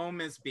your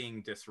home is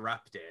being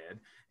disrupted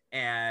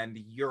and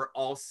you're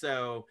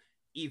also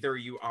either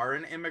you are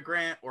an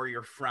immigrant or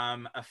you're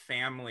from a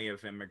family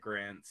of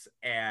immigrants,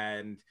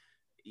 and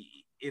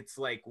it's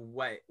like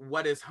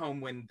what is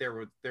home when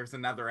there's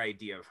another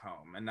idea of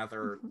home,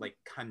 another like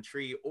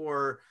country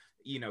or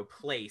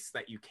place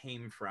that you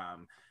came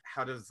from.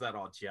 How does that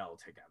all gel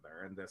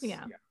together? And this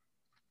yeah.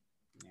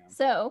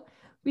 So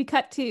we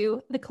cut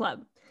to the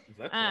club.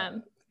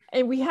 And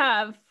we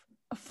have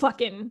a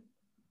fucking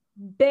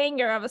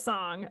banger of a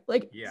song,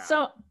 like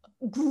so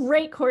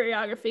great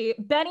choreography.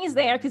 Benny's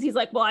there because he's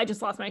like, well, I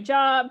just lost my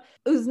job.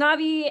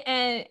 Uznavi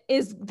and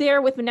is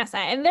there with Vanessa,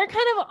 and they're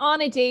kind of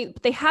on a date,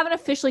 but they haven't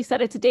officially said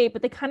it's a date,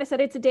 but they kind of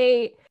said it's a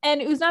date.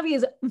 And Uznavi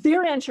is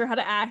very unsure how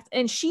to act,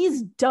 and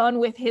she's done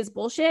with his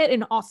bullshit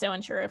and also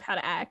unsure of how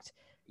to act.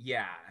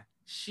 Yeah,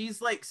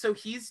 she's like, so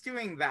he's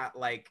doing that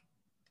like,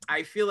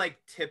 I feel like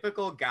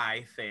typical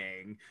guy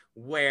thing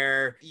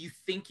where you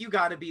think you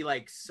got to be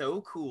like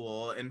so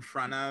cool in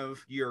front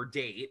of your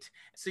date.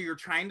 So you're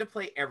trying to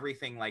play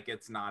everything like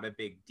it's not a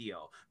big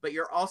deal, but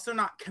you're also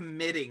not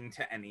committing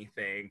to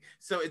anything.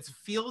 So it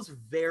feels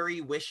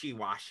very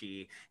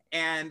wishy-washy.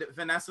 And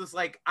Vanessa's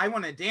like, I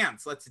want to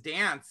dance. Let's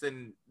dance.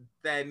 And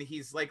then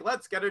he's like,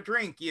 let's get a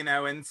drink,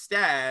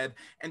 instead.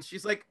 And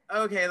she's like,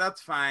 okay,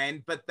 that's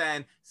fine. But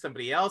then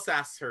somebody else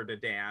asks her to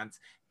dance.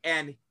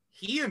 And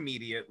he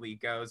immediately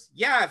goes,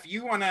 yeah, if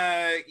you want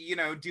to,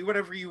 do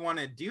whatever you want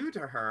to do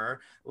to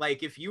her,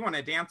 like if you want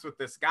to dance with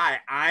this guy,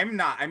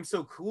 I'm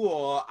so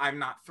cool, I'm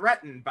not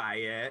threatened by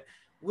it,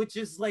 which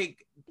is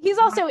like... He's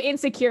also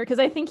insecure because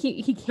I think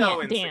he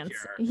can't dance.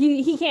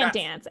 He can't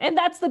dance. And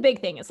that's the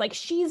big thing. It's like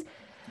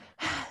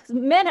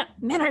men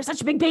are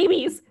such big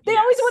babies. They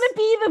always want to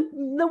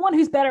be the one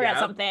who's better at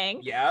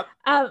something. Yep.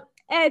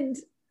 And...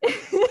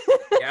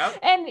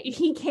 and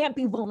he can't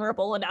be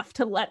vulnerable enough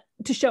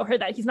to show her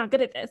that he's not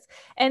good at this.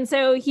 And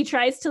so he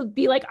tries to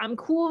be like, I'm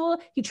cool.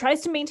 He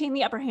tries to maintain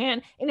the upper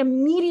hand, and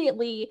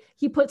immediately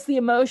he puts the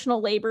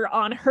emotional labor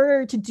on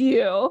her to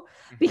do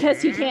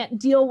because he can't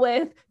deal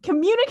with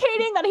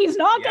communicating that he's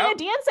not good at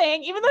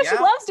dancing, even though she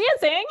loves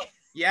dancing.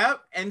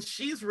 Yep, and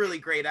she's really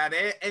great at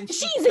it, and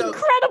she's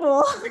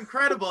incredible.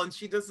 Incredible, and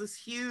she does this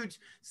huge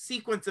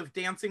sequence of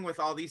dancing with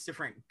all these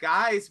different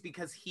guys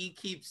because he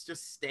keeps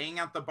just staying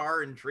at the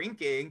bar and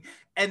drinking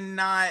and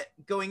not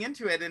going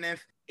into it. And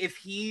if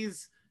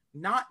he's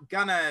not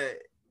gonna,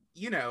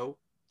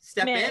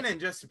 step in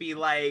and just be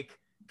like,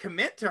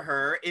 commit to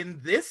her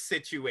in this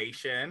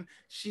situation,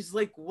 she's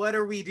like, what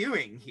are we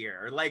doing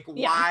here? Like,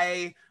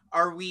 why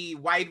do we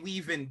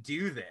even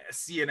do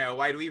this?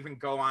 Why do we even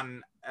go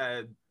on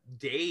a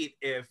date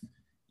if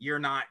you're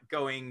not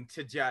going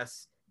to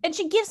just... And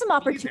she gives him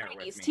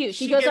opportunities too.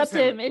 She goes up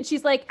to him and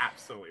she's like,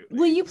 absolutely,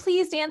 will you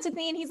please dance with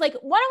me? And he's like,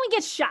 why don't we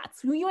get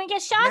shots? You want to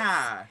get shots?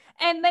 Yeah.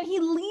 And then he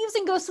leaves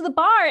and goes to the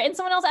bar, and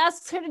someone else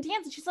asks her to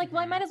dance, and she's like,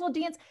 well, I might as well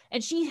dance.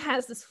 And she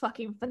has this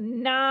fucking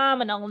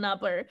phenomenal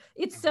number.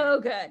 It's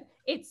so good.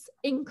 It's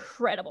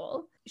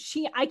incredible.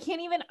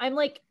 I'm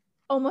like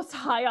almost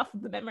high off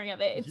of the memory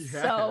of it. It's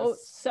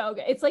so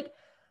good. It's like,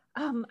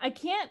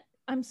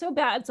 I'm so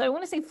bad, so I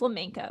want to say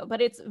flamenco,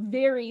 but it's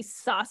very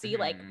saucy,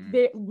 like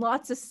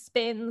lots of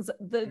spins.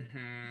 The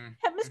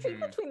chemistry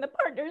between the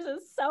partners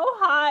is so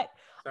hot.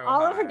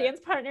 All of her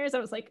dance partners, I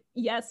was like,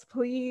 yes,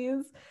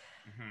 please.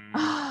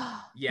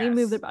 They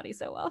move their body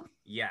so well.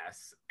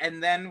 Yes.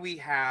 And then we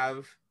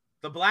have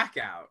the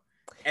blackout.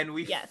 And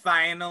we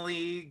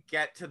finally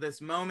get to this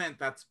moment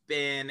that's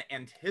been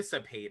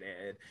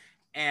anticipated.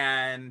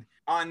 And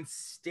on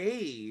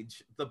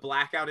stage, the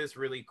blackout is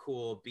really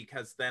cool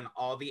because then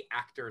all the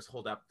actors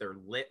hold up their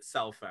lit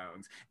cell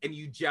phones, and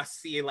you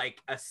just see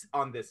like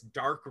on this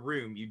dark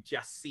room, you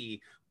just see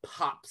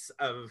pops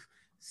of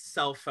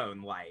cell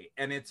phone light,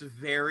 and it's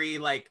very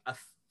like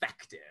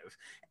effective,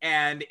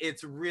 and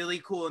it's really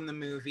cool in the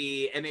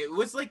movie. And it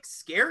was like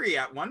scary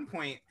at one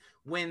point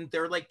when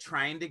they're like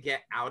trying to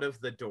get out of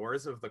the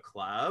doors of the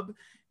club,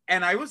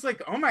 and I was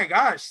like, oh my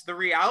gosh, the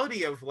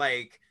reality of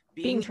like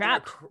being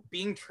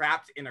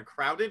trapped in a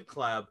crowded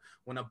club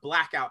when a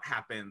blackout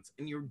happens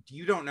and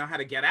you don't know how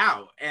to get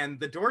out and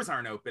the doors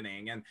aren't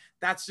opening, and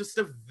that's just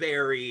a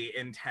very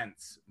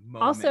intense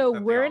moment. Also,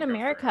 we're in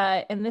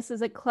America and this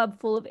is a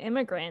club full of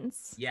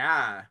immigrants.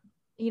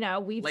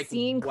 We've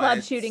seen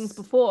club shootings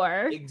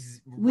before.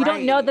 We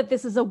don't know that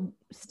this is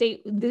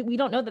we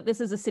don't know that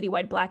this is a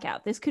citywide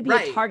blackout. This could be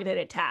a targeted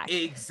attack.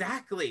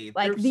 Exactly.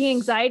 Like the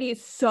anxiety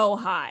is so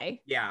high.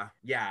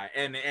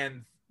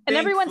 And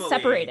everyone's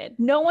separated.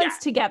 No one's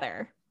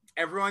together.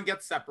 Everyone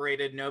gets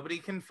separated. Nobody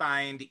can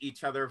find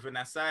each other.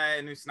 Vanessa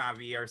and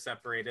Usnavi are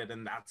separated,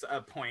 and that's a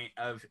point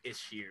of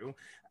issue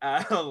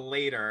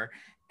later.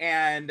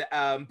 And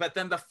but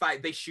then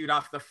they shoot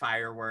off the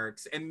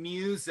fireworks, and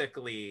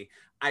musically,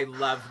 I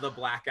love the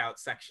blackout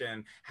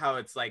section. How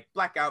it's like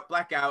blackout,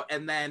 blackout,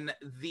 and then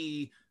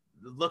the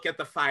look at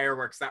the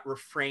fireworks, that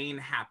refrain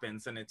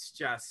happens, and it's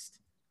just,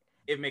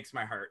 it makes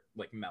my heart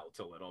like melt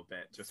a little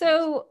bit. Just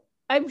so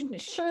I'm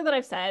sure that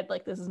I've said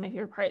like this is my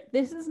favorite part.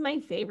 This is my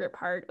favorite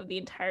part of the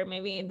entire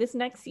movie. And this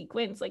next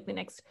sequence, like the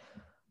next,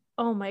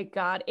 oh my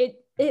God,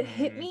 it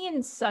hit me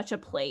in such a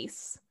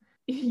place.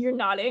 You're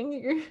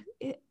nodding.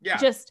 Yeah.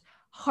 Just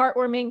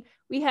heartwarming.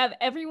 We have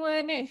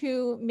everyone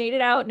who made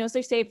it out, knows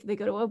they're safe. They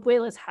go to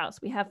Abuela's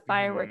house. We have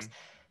fireworks.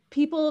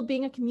 People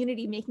being a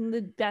community, making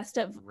the best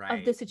of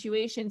the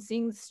situation,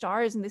 seeing the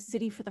stars in the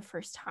city for the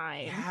first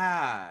time.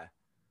 Yeah.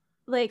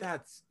 Like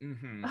that's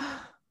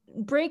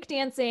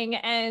breakdancing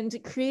and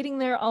creating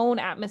their own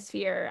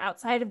atmosphere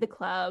outside of the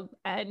club,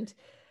 and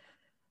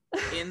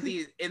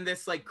in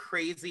this like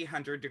crazy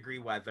 100-degree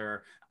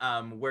weather,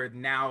 where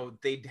now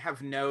they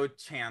have no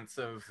chance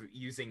of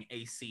using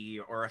AC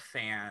or a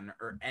fan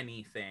or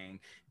anything.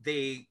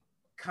 They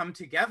come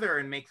together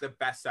and make the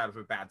best out of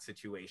a bad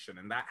situation,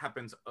 and that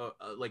happens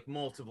like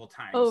multiple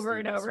times over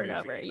and over.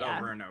 Yeah,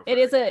 over and over.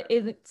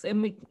 It's a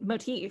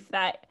motif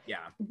that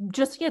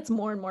just gets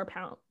more and more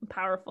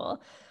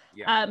powerful.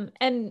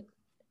 And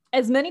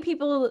as many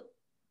people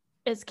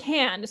as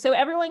can, so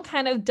everyone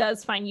kind of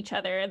does find each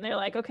other, and they're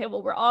like, okay,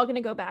 well, we're all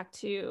gonna go back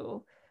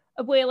to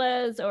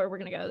Abuela's, or we're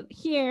gonna go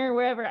here,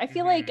 wherever. I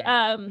feel like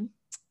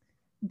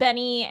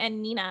Benny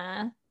and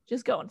Nina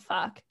just go and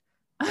fuck.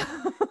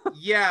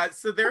 Yeah,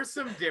 so there's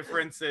some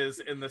differences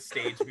in the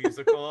stage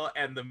musical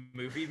and the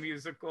movie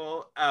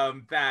musical,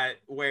 that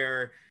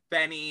where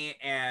Benny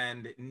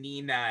and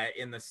Nina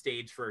in the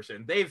stage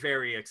version, they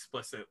very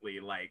explicitly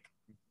like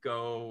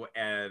go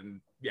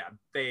and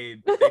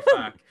they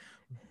fuck.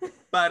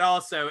 But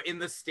also in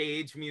the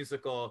stage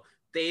musical,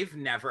 they've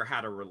never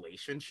had a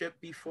relationship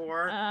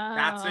before.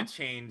 That's a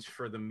change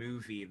for the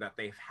movie, that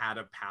they've had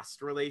a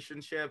past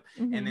relationship.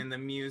 And in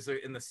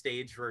the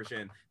stage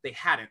version, they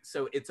hadn't.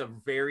 So it's a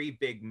very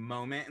big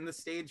moment in the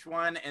stage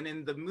one. And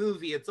in the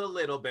movie, it's a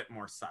little bit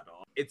more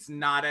subtle. It's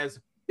not as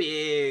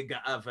big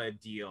of a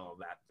deal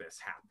that this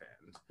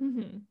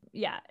happened.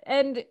 Yeah.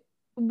 And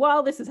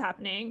while this is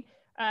happening,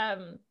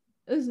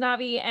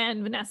 Usnavi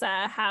and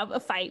Vanessa have a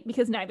fight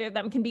because neither of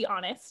them can be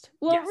honest.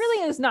 Well,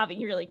 really, Usnavi,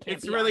 you really can't.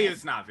 It's really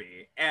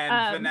Usnavi,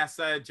 and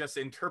Vanessa just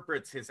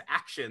interprets his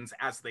actions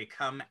as they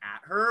come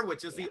at her,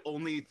 which is the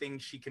only thing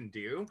she can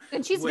do.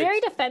 And she's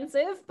very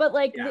defensive, but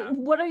like,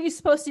 what are you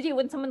supposed to do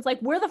when someone's like,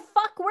 "Where the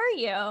fuck were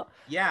you?"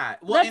 Yeah,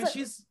 well, and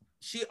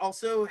she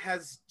also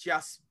has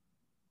just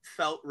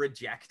felt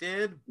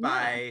rejected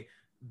by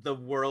the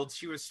world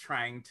she was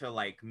trying to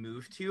like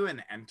move to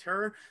and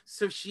enter.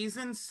 So she's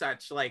in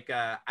such like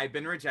I've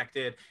been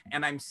rejected,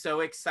 and I'm so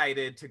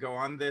excited to go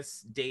on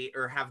this date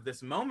or have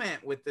this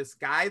moment with this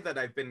guy that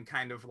I've been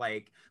kind of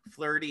like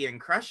flirty and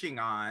crushing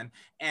on,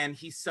 and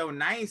he's so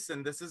nice,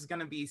 and this is going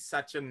to be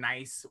such a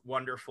nice,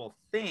 wonderful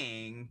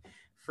thing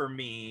for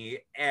me.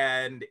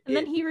 And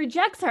then he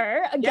rejects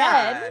her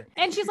again,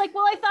 and she's like,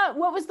 well, I thought,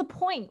 what was the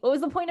point? What was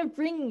the point of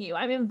bringing you?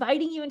 I'm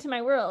inviting you into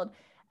my world.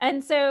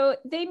 And so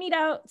they meet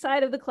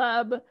outside of the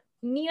club.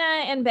 Nina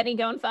and Benny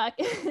go and fuck.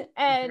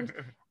 And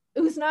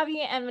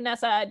Usnavi and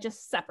Vanessa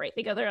just separate.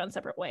 They go their own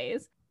separate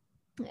ways.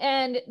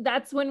 And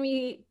that's when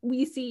we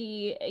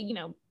see, you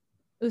know,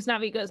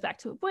 Usnavi goes back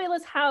to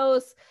Abuela's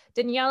house.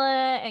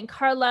 Daniela and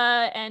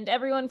Carla and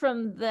everyone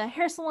from the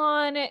hair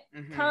salon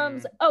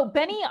comes. Oh,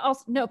 Benny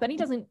also, no, Benny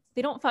doesn't,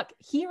 they don't fuck.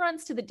 He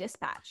runs to the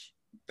dispatch.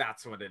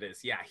 That's what it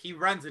is. Yeah, he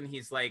runs and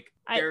he's like,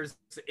 there's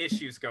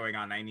issues going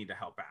on. I need to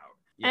help out.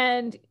 Yeah.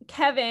 And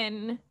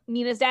Kevin,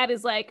 Nina's dad,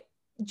 is like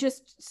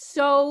just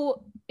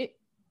so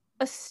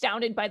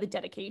astounded by the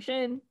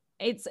dedication.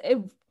 It's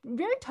a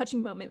very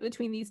touching moment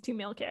between these two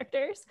male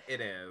characters.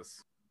 It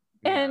is.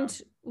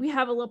 And we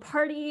have a little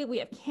party. We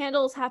have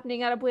candles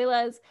happening at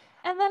Abuela's.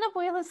 And then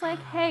Abuela's like,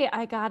 hey,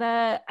 I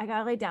gotta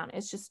lay down.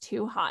 It's just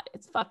too hot.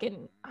 It's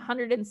fucking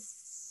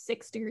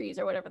 106 degrees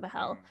or whatever the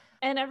hell.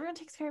 And everyone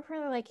takes care of her.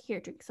 They're like, here,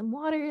 drink some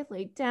water,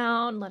 lay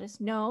down. Let us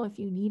know if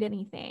you need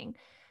anything.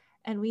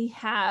 And we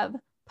have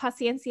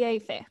Paciencia y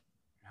Fe.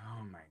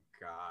 Oh my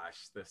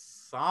gosh,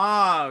 this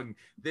song,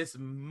 this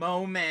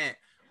moment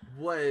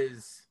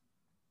was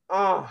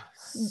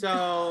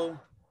so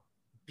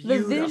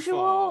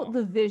beautiful.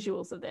 The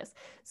visuals of this.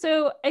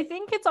 So I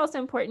think it's also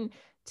important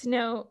to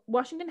know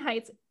Washington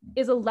Heights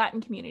is a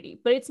Latin community,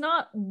 but it's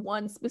not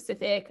one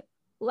specific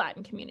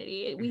Latin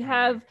community. We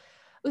have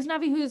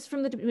Usnavi, who's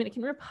from the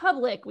Dominican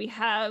Republic. We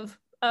have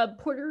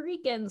Puerto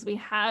Ricans. We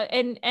have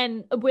and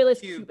Abuela's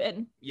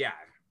Cuban. Yeah.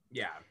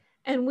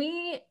 And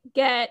we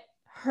get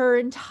her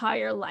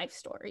entire life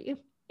story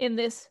in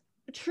this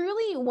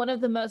truly one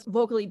of the most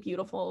vocally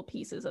beautiful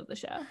pieces of the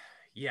show.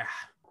 Yeah.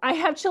 I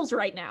have chills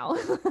right now.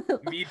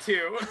 Me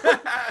too.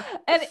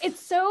 And it's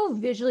so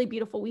visually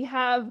beautiful. We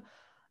have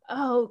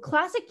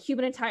classic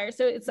Cuban attire.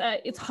 So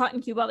it's hot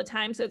in Cuba all the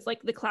time. So it's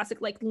like the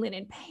classic like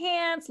linen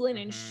pants,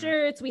 linen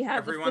shirts. We have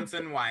everyone's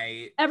in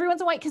white.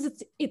 Everyone's in white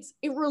because it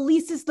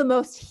releases the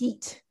most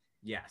heat.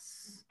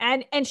 Yes.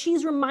 And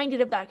she's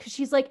reminded of that because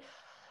she's like,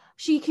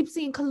 she keeps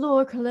saying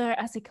calor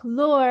hace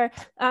calor,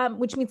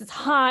 which means it's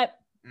hot.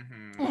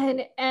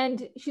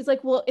 And she's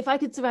like, well, if I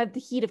could survive the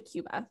heat of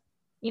Cuba,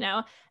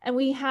 and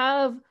we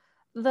have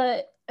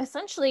the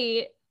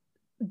essentially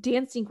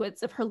dance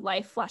sequence of her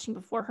life flashing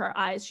before her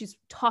eyes. She's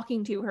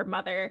talking to her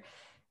mother,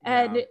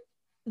 and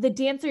the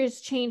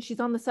dancers change. She's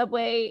on the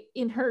subway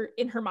in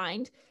her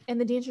mind, and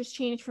the dancers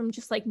change from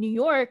just like New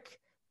York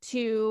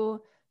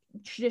to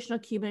traditional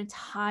Cuban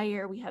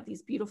attire. We have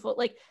these beautiful,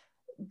 like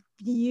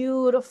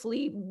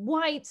beautifully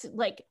white,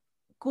 like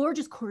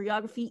gorgeous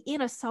choreography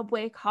in a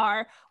subway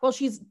car while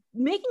she's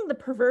making the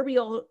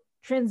proverbial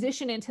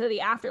transition into the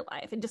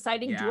afterlife and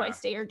deciding, do I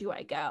stay or do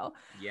I go?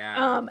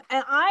 And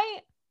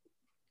I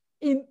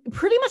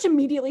pretty much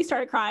immediately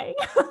started crying.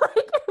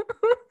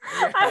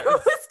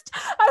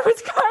 I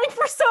was crying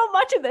for so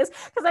much of this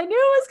because I knew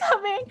it was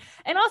coming.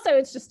 And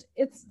also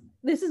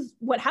this is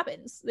what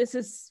happens. This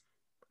is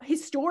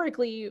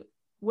historically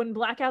when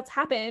blackouts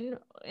happen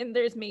and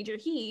there's major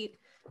heat,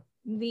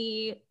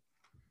 the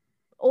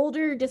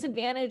older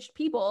disadvantaged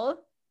people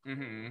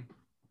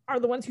are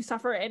the ones who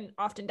suffer and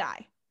often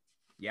die.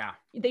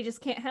 They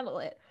just can't handle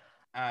it.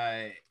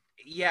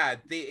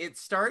 It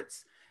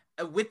starts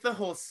with the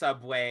whole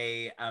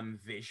subway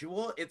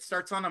visual. It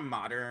starts on a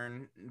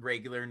modern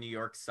regular New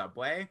York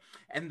subway,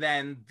 and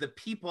then the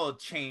people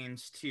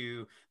change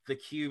to the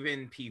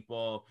Cuban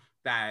people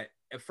that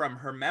from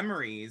her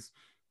memories.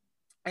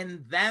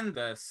 And then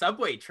the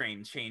subway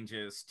train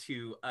changes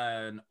to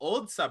an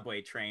old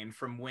subway train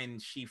from when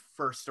she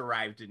first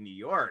arrived in New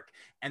York.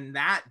 And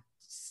that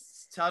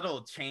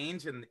subtle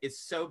change and is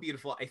so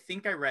beautiful. I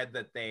think I read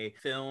that they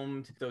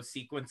filmed those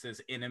sequences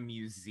in a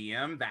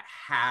museum that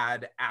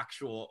had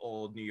actual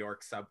old New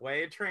York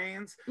subway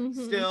trains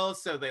still.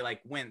 So they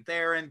like went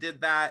there and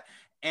did that.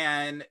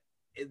 And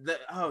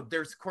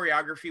there's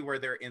choreography where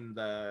they're in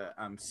the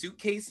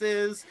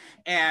suitcases,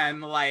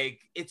 and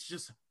like it's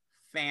just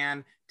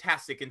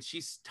fantastic. And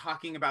she's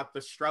talking about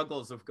the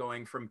struggles of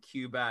going from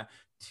Cuba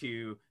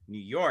to New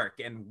York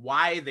and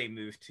why they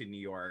moved to New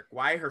York,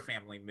 why her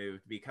family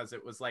moved, because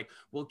it was like,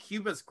 well,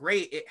 Cuba's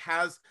great. It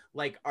has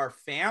like our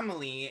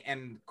family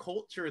and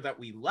culture that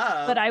we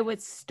love. But I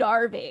was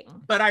starving.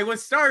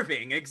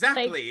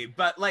 Exactly.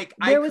 But like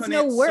I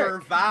couldn't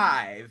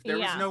survive. There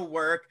was no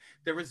work.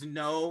 There was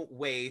no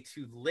way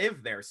to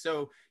live there.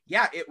 So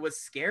yeah, it was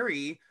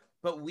scary,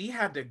 but we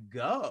had to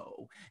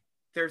go.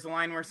 There's a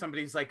line where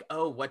somebody's like,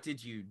 oh, what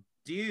did you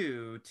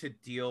do to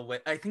deal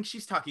with, I think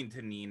she's talking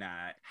to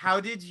Nina,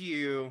 how did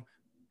you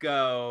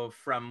go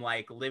from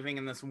like living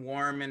in this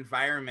warm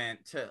environment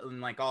to and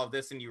like all of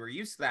this, and you were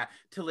used to that,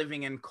 to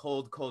living in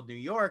cold New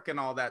York and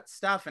all that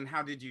stuff, and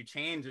how did you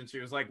change? And she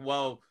was like,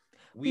 well,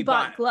 we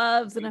bought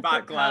gloves and a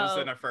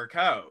fur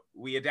coat.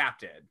 We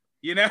adapted.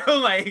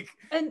 Like,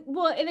 and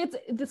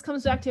this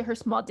comes back to her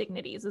small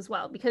dignities as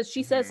well, because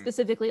she says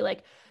specifically,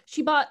 like,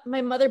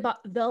 my mother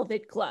bought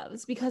velvet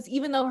gloves because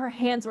even though her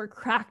hands were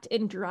cracked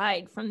and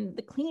dried from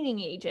the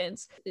cleaning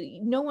agents,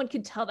 no one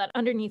could tell that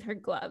underneath her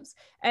gloves.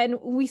 And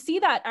we see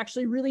that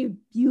actually really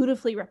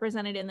beautifully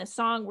represented in this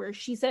song where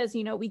she says,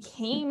 we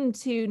came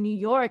to New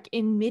York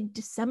in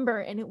mid-December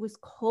and it was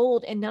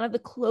cold and none of the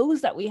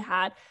clothes that we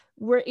had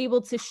were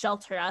able to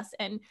shelter us.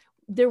 And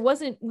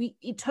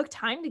it took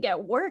time to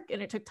get work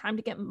and it took time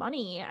to get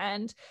money,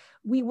 and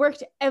we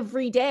worked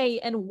every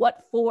day. And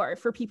what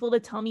for people to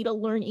tell me to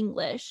learn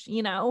English,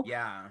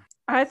 Yeah.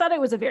 I thought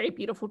it was a very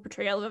beautiful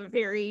portrayal of a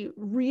very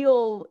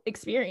real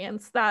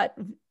experience that,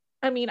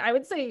 I mean, I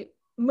would say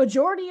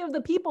majority of the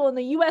people in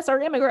the US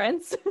are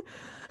immigrants.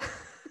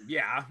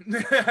 Yeah.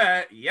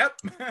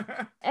 Yep.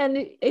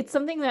 And it's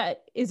something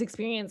that is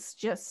experienced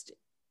just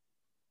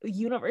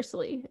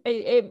universally.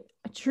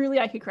 Truly,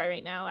 I could cry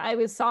right now. I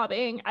was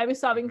sobbing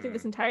through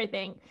this entire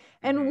thing.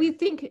 And we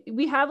think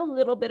we have a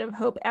little bit of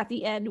hope at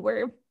the end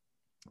where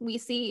we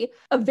see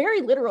a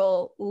very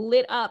literal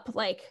lit up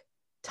like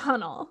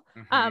tunnel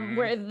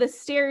where the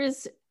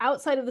stairs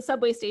outside of the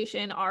subway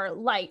station are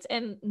light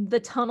and the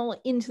tunnel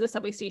into the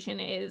subway station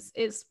is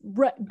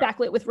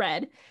backlit with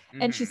red.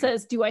 And she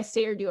says, do I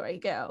stay or do I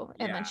go?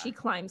 And then she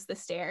climbs the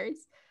stairs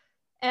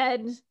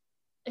and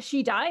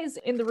she dies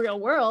in the real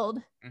world.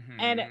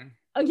 And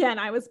again,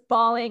 I was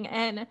bawling,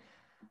 and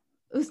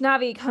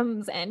Usnavi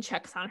comes and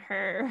checks on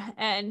her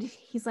and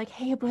he's like,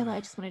 hey, Abuela, I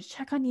just wanted to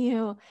check on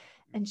you.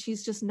 And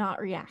she's just not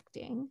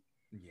reacting.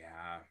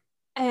 Yeah.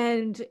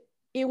 And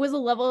it was a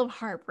level of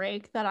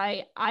heartbreak that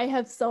I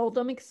have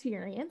seldom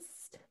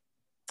experienced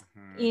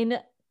in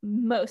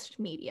most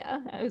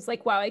media. I was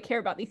like, wow, I care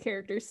about these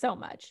characters so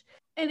much.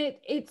 And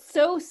it's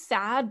so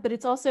sad, but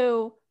it's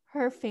also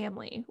her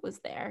family was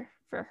there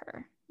for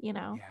her,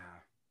 Yeah.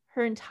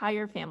 Her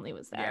entire family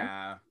was there.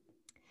 Yeah.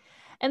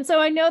 And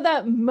so I know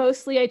that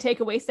mostly I take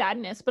away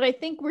sadness, but I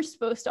think we're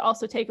supposed to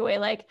also take away,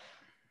 like,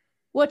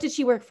 what did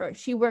she work for?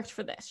 She worked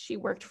for this. She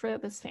worked for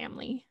this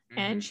family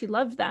and she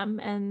loved them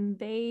and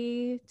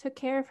they took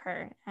care of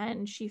her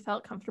and she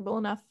felt comfortable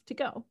enough to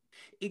go.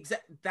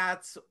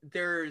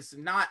 There's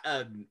not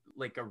a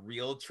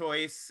real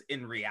choice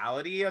in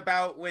reality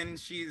about when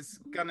she's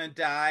gonna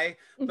die,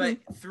 but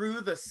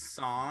through the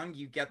song,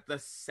 you get the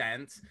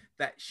sense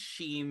that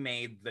she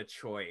made the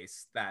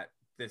choice that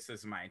this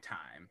is my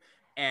time.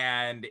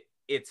 And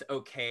it's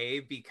okay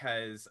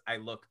because I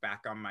look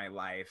back on my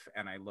life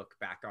and I look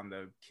back on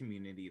the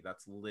community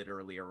that's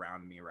literally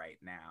around me right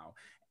now.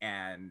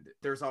 And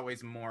there's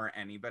always more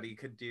anybody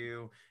could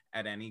do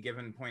at any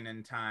given point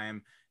in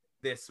time.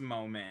 This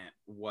moment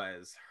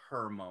was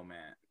her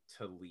moment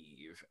to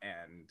leave.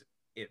 And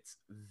it's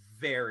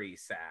very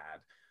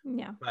sad.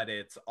 Yeah. But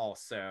it's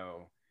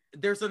also,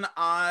 there's an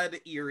odd,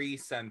 eerie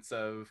sense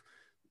of,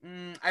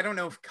 I don't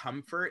know if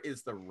comfort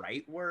is the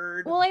right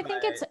word. Well, I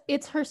think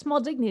it's her small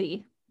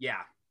dignity.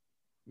 Yeah,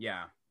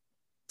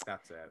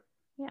 that's it.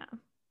 Yeah.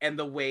 And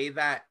the way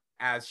that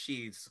as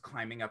she's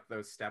climbing up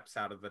those steps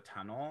out of the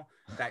tunnel,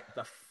 that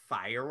the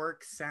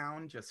fireworks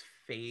sound just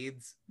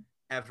fades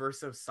ever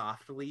so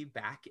softly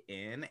back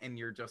in, and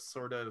you're just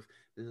sort of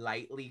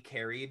lightly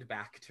carried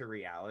back to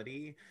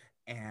reality,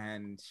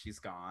 and she's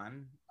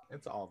gone.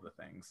 It's all the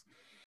things.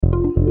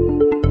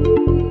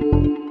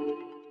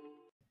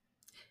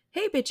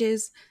 Hey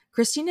bitches!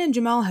 Christina and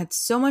Jamal had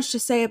so much to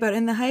say about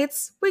In the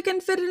Heights, we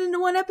couldn't fit it into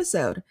one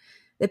episode.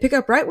 They pick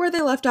up right where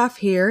they left off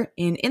here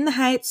in the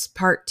Heights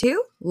Part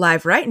 2,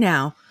 live right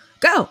now.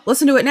 Go!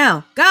 Listen to it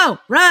now! Go!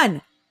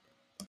 Run!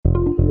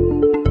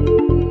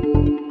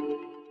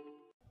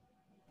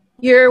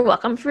 You're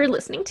welcome for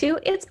listening to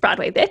It's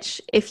Broadway, Bitch.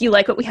 If you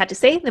like what we had to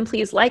say, then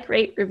please like,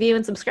 rate, review,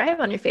 and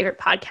subscribe on your favorite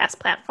podcast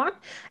platform.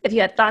 If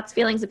you had thoughts,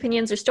 feelings,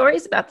 opinions, or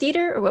stories about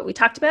theater or what we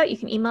talked about, you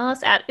can email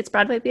us at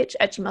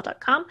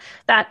itsbroadwaybitch@gmail.com.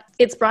 That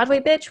It's Broadway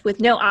Bitch with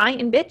no I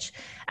in bitch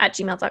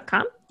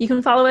 @gmail.com. You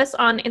can follow us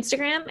on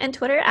Instagram and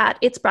Twitter at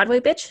It's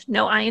Broadway Bitch,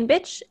 no I in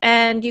bitch.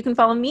 And you can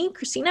follow me,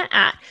 Christina,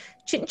 at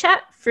Chit and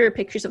Chat for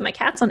pictures of my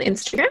cats on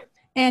Instagram.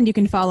 And you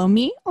can follow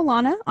me,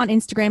 Alana, on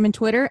Instagram and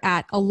Twitter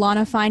at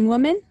Alana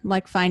Finewoman,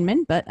 like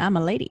Feynman, but I'm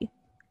a lady.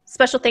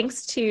 Special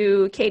thanks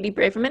to Katie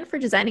Braverman for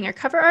designing our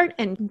cover art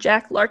and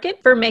Jack Larkin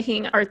for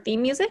making our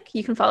theme music.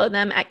 You can follow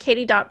them at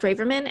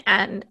katie.braverman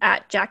and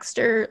at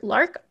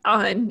jacksterlark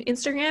on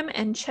Instagram,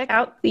 and check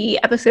out the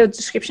episode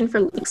description for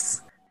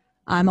links.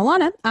 I'm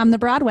Alana. I'm the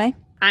Broadway.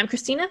 I'm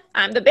Christina.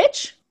 I'm the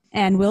bitch.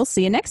 And we'll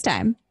see you next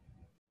time.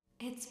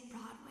 It's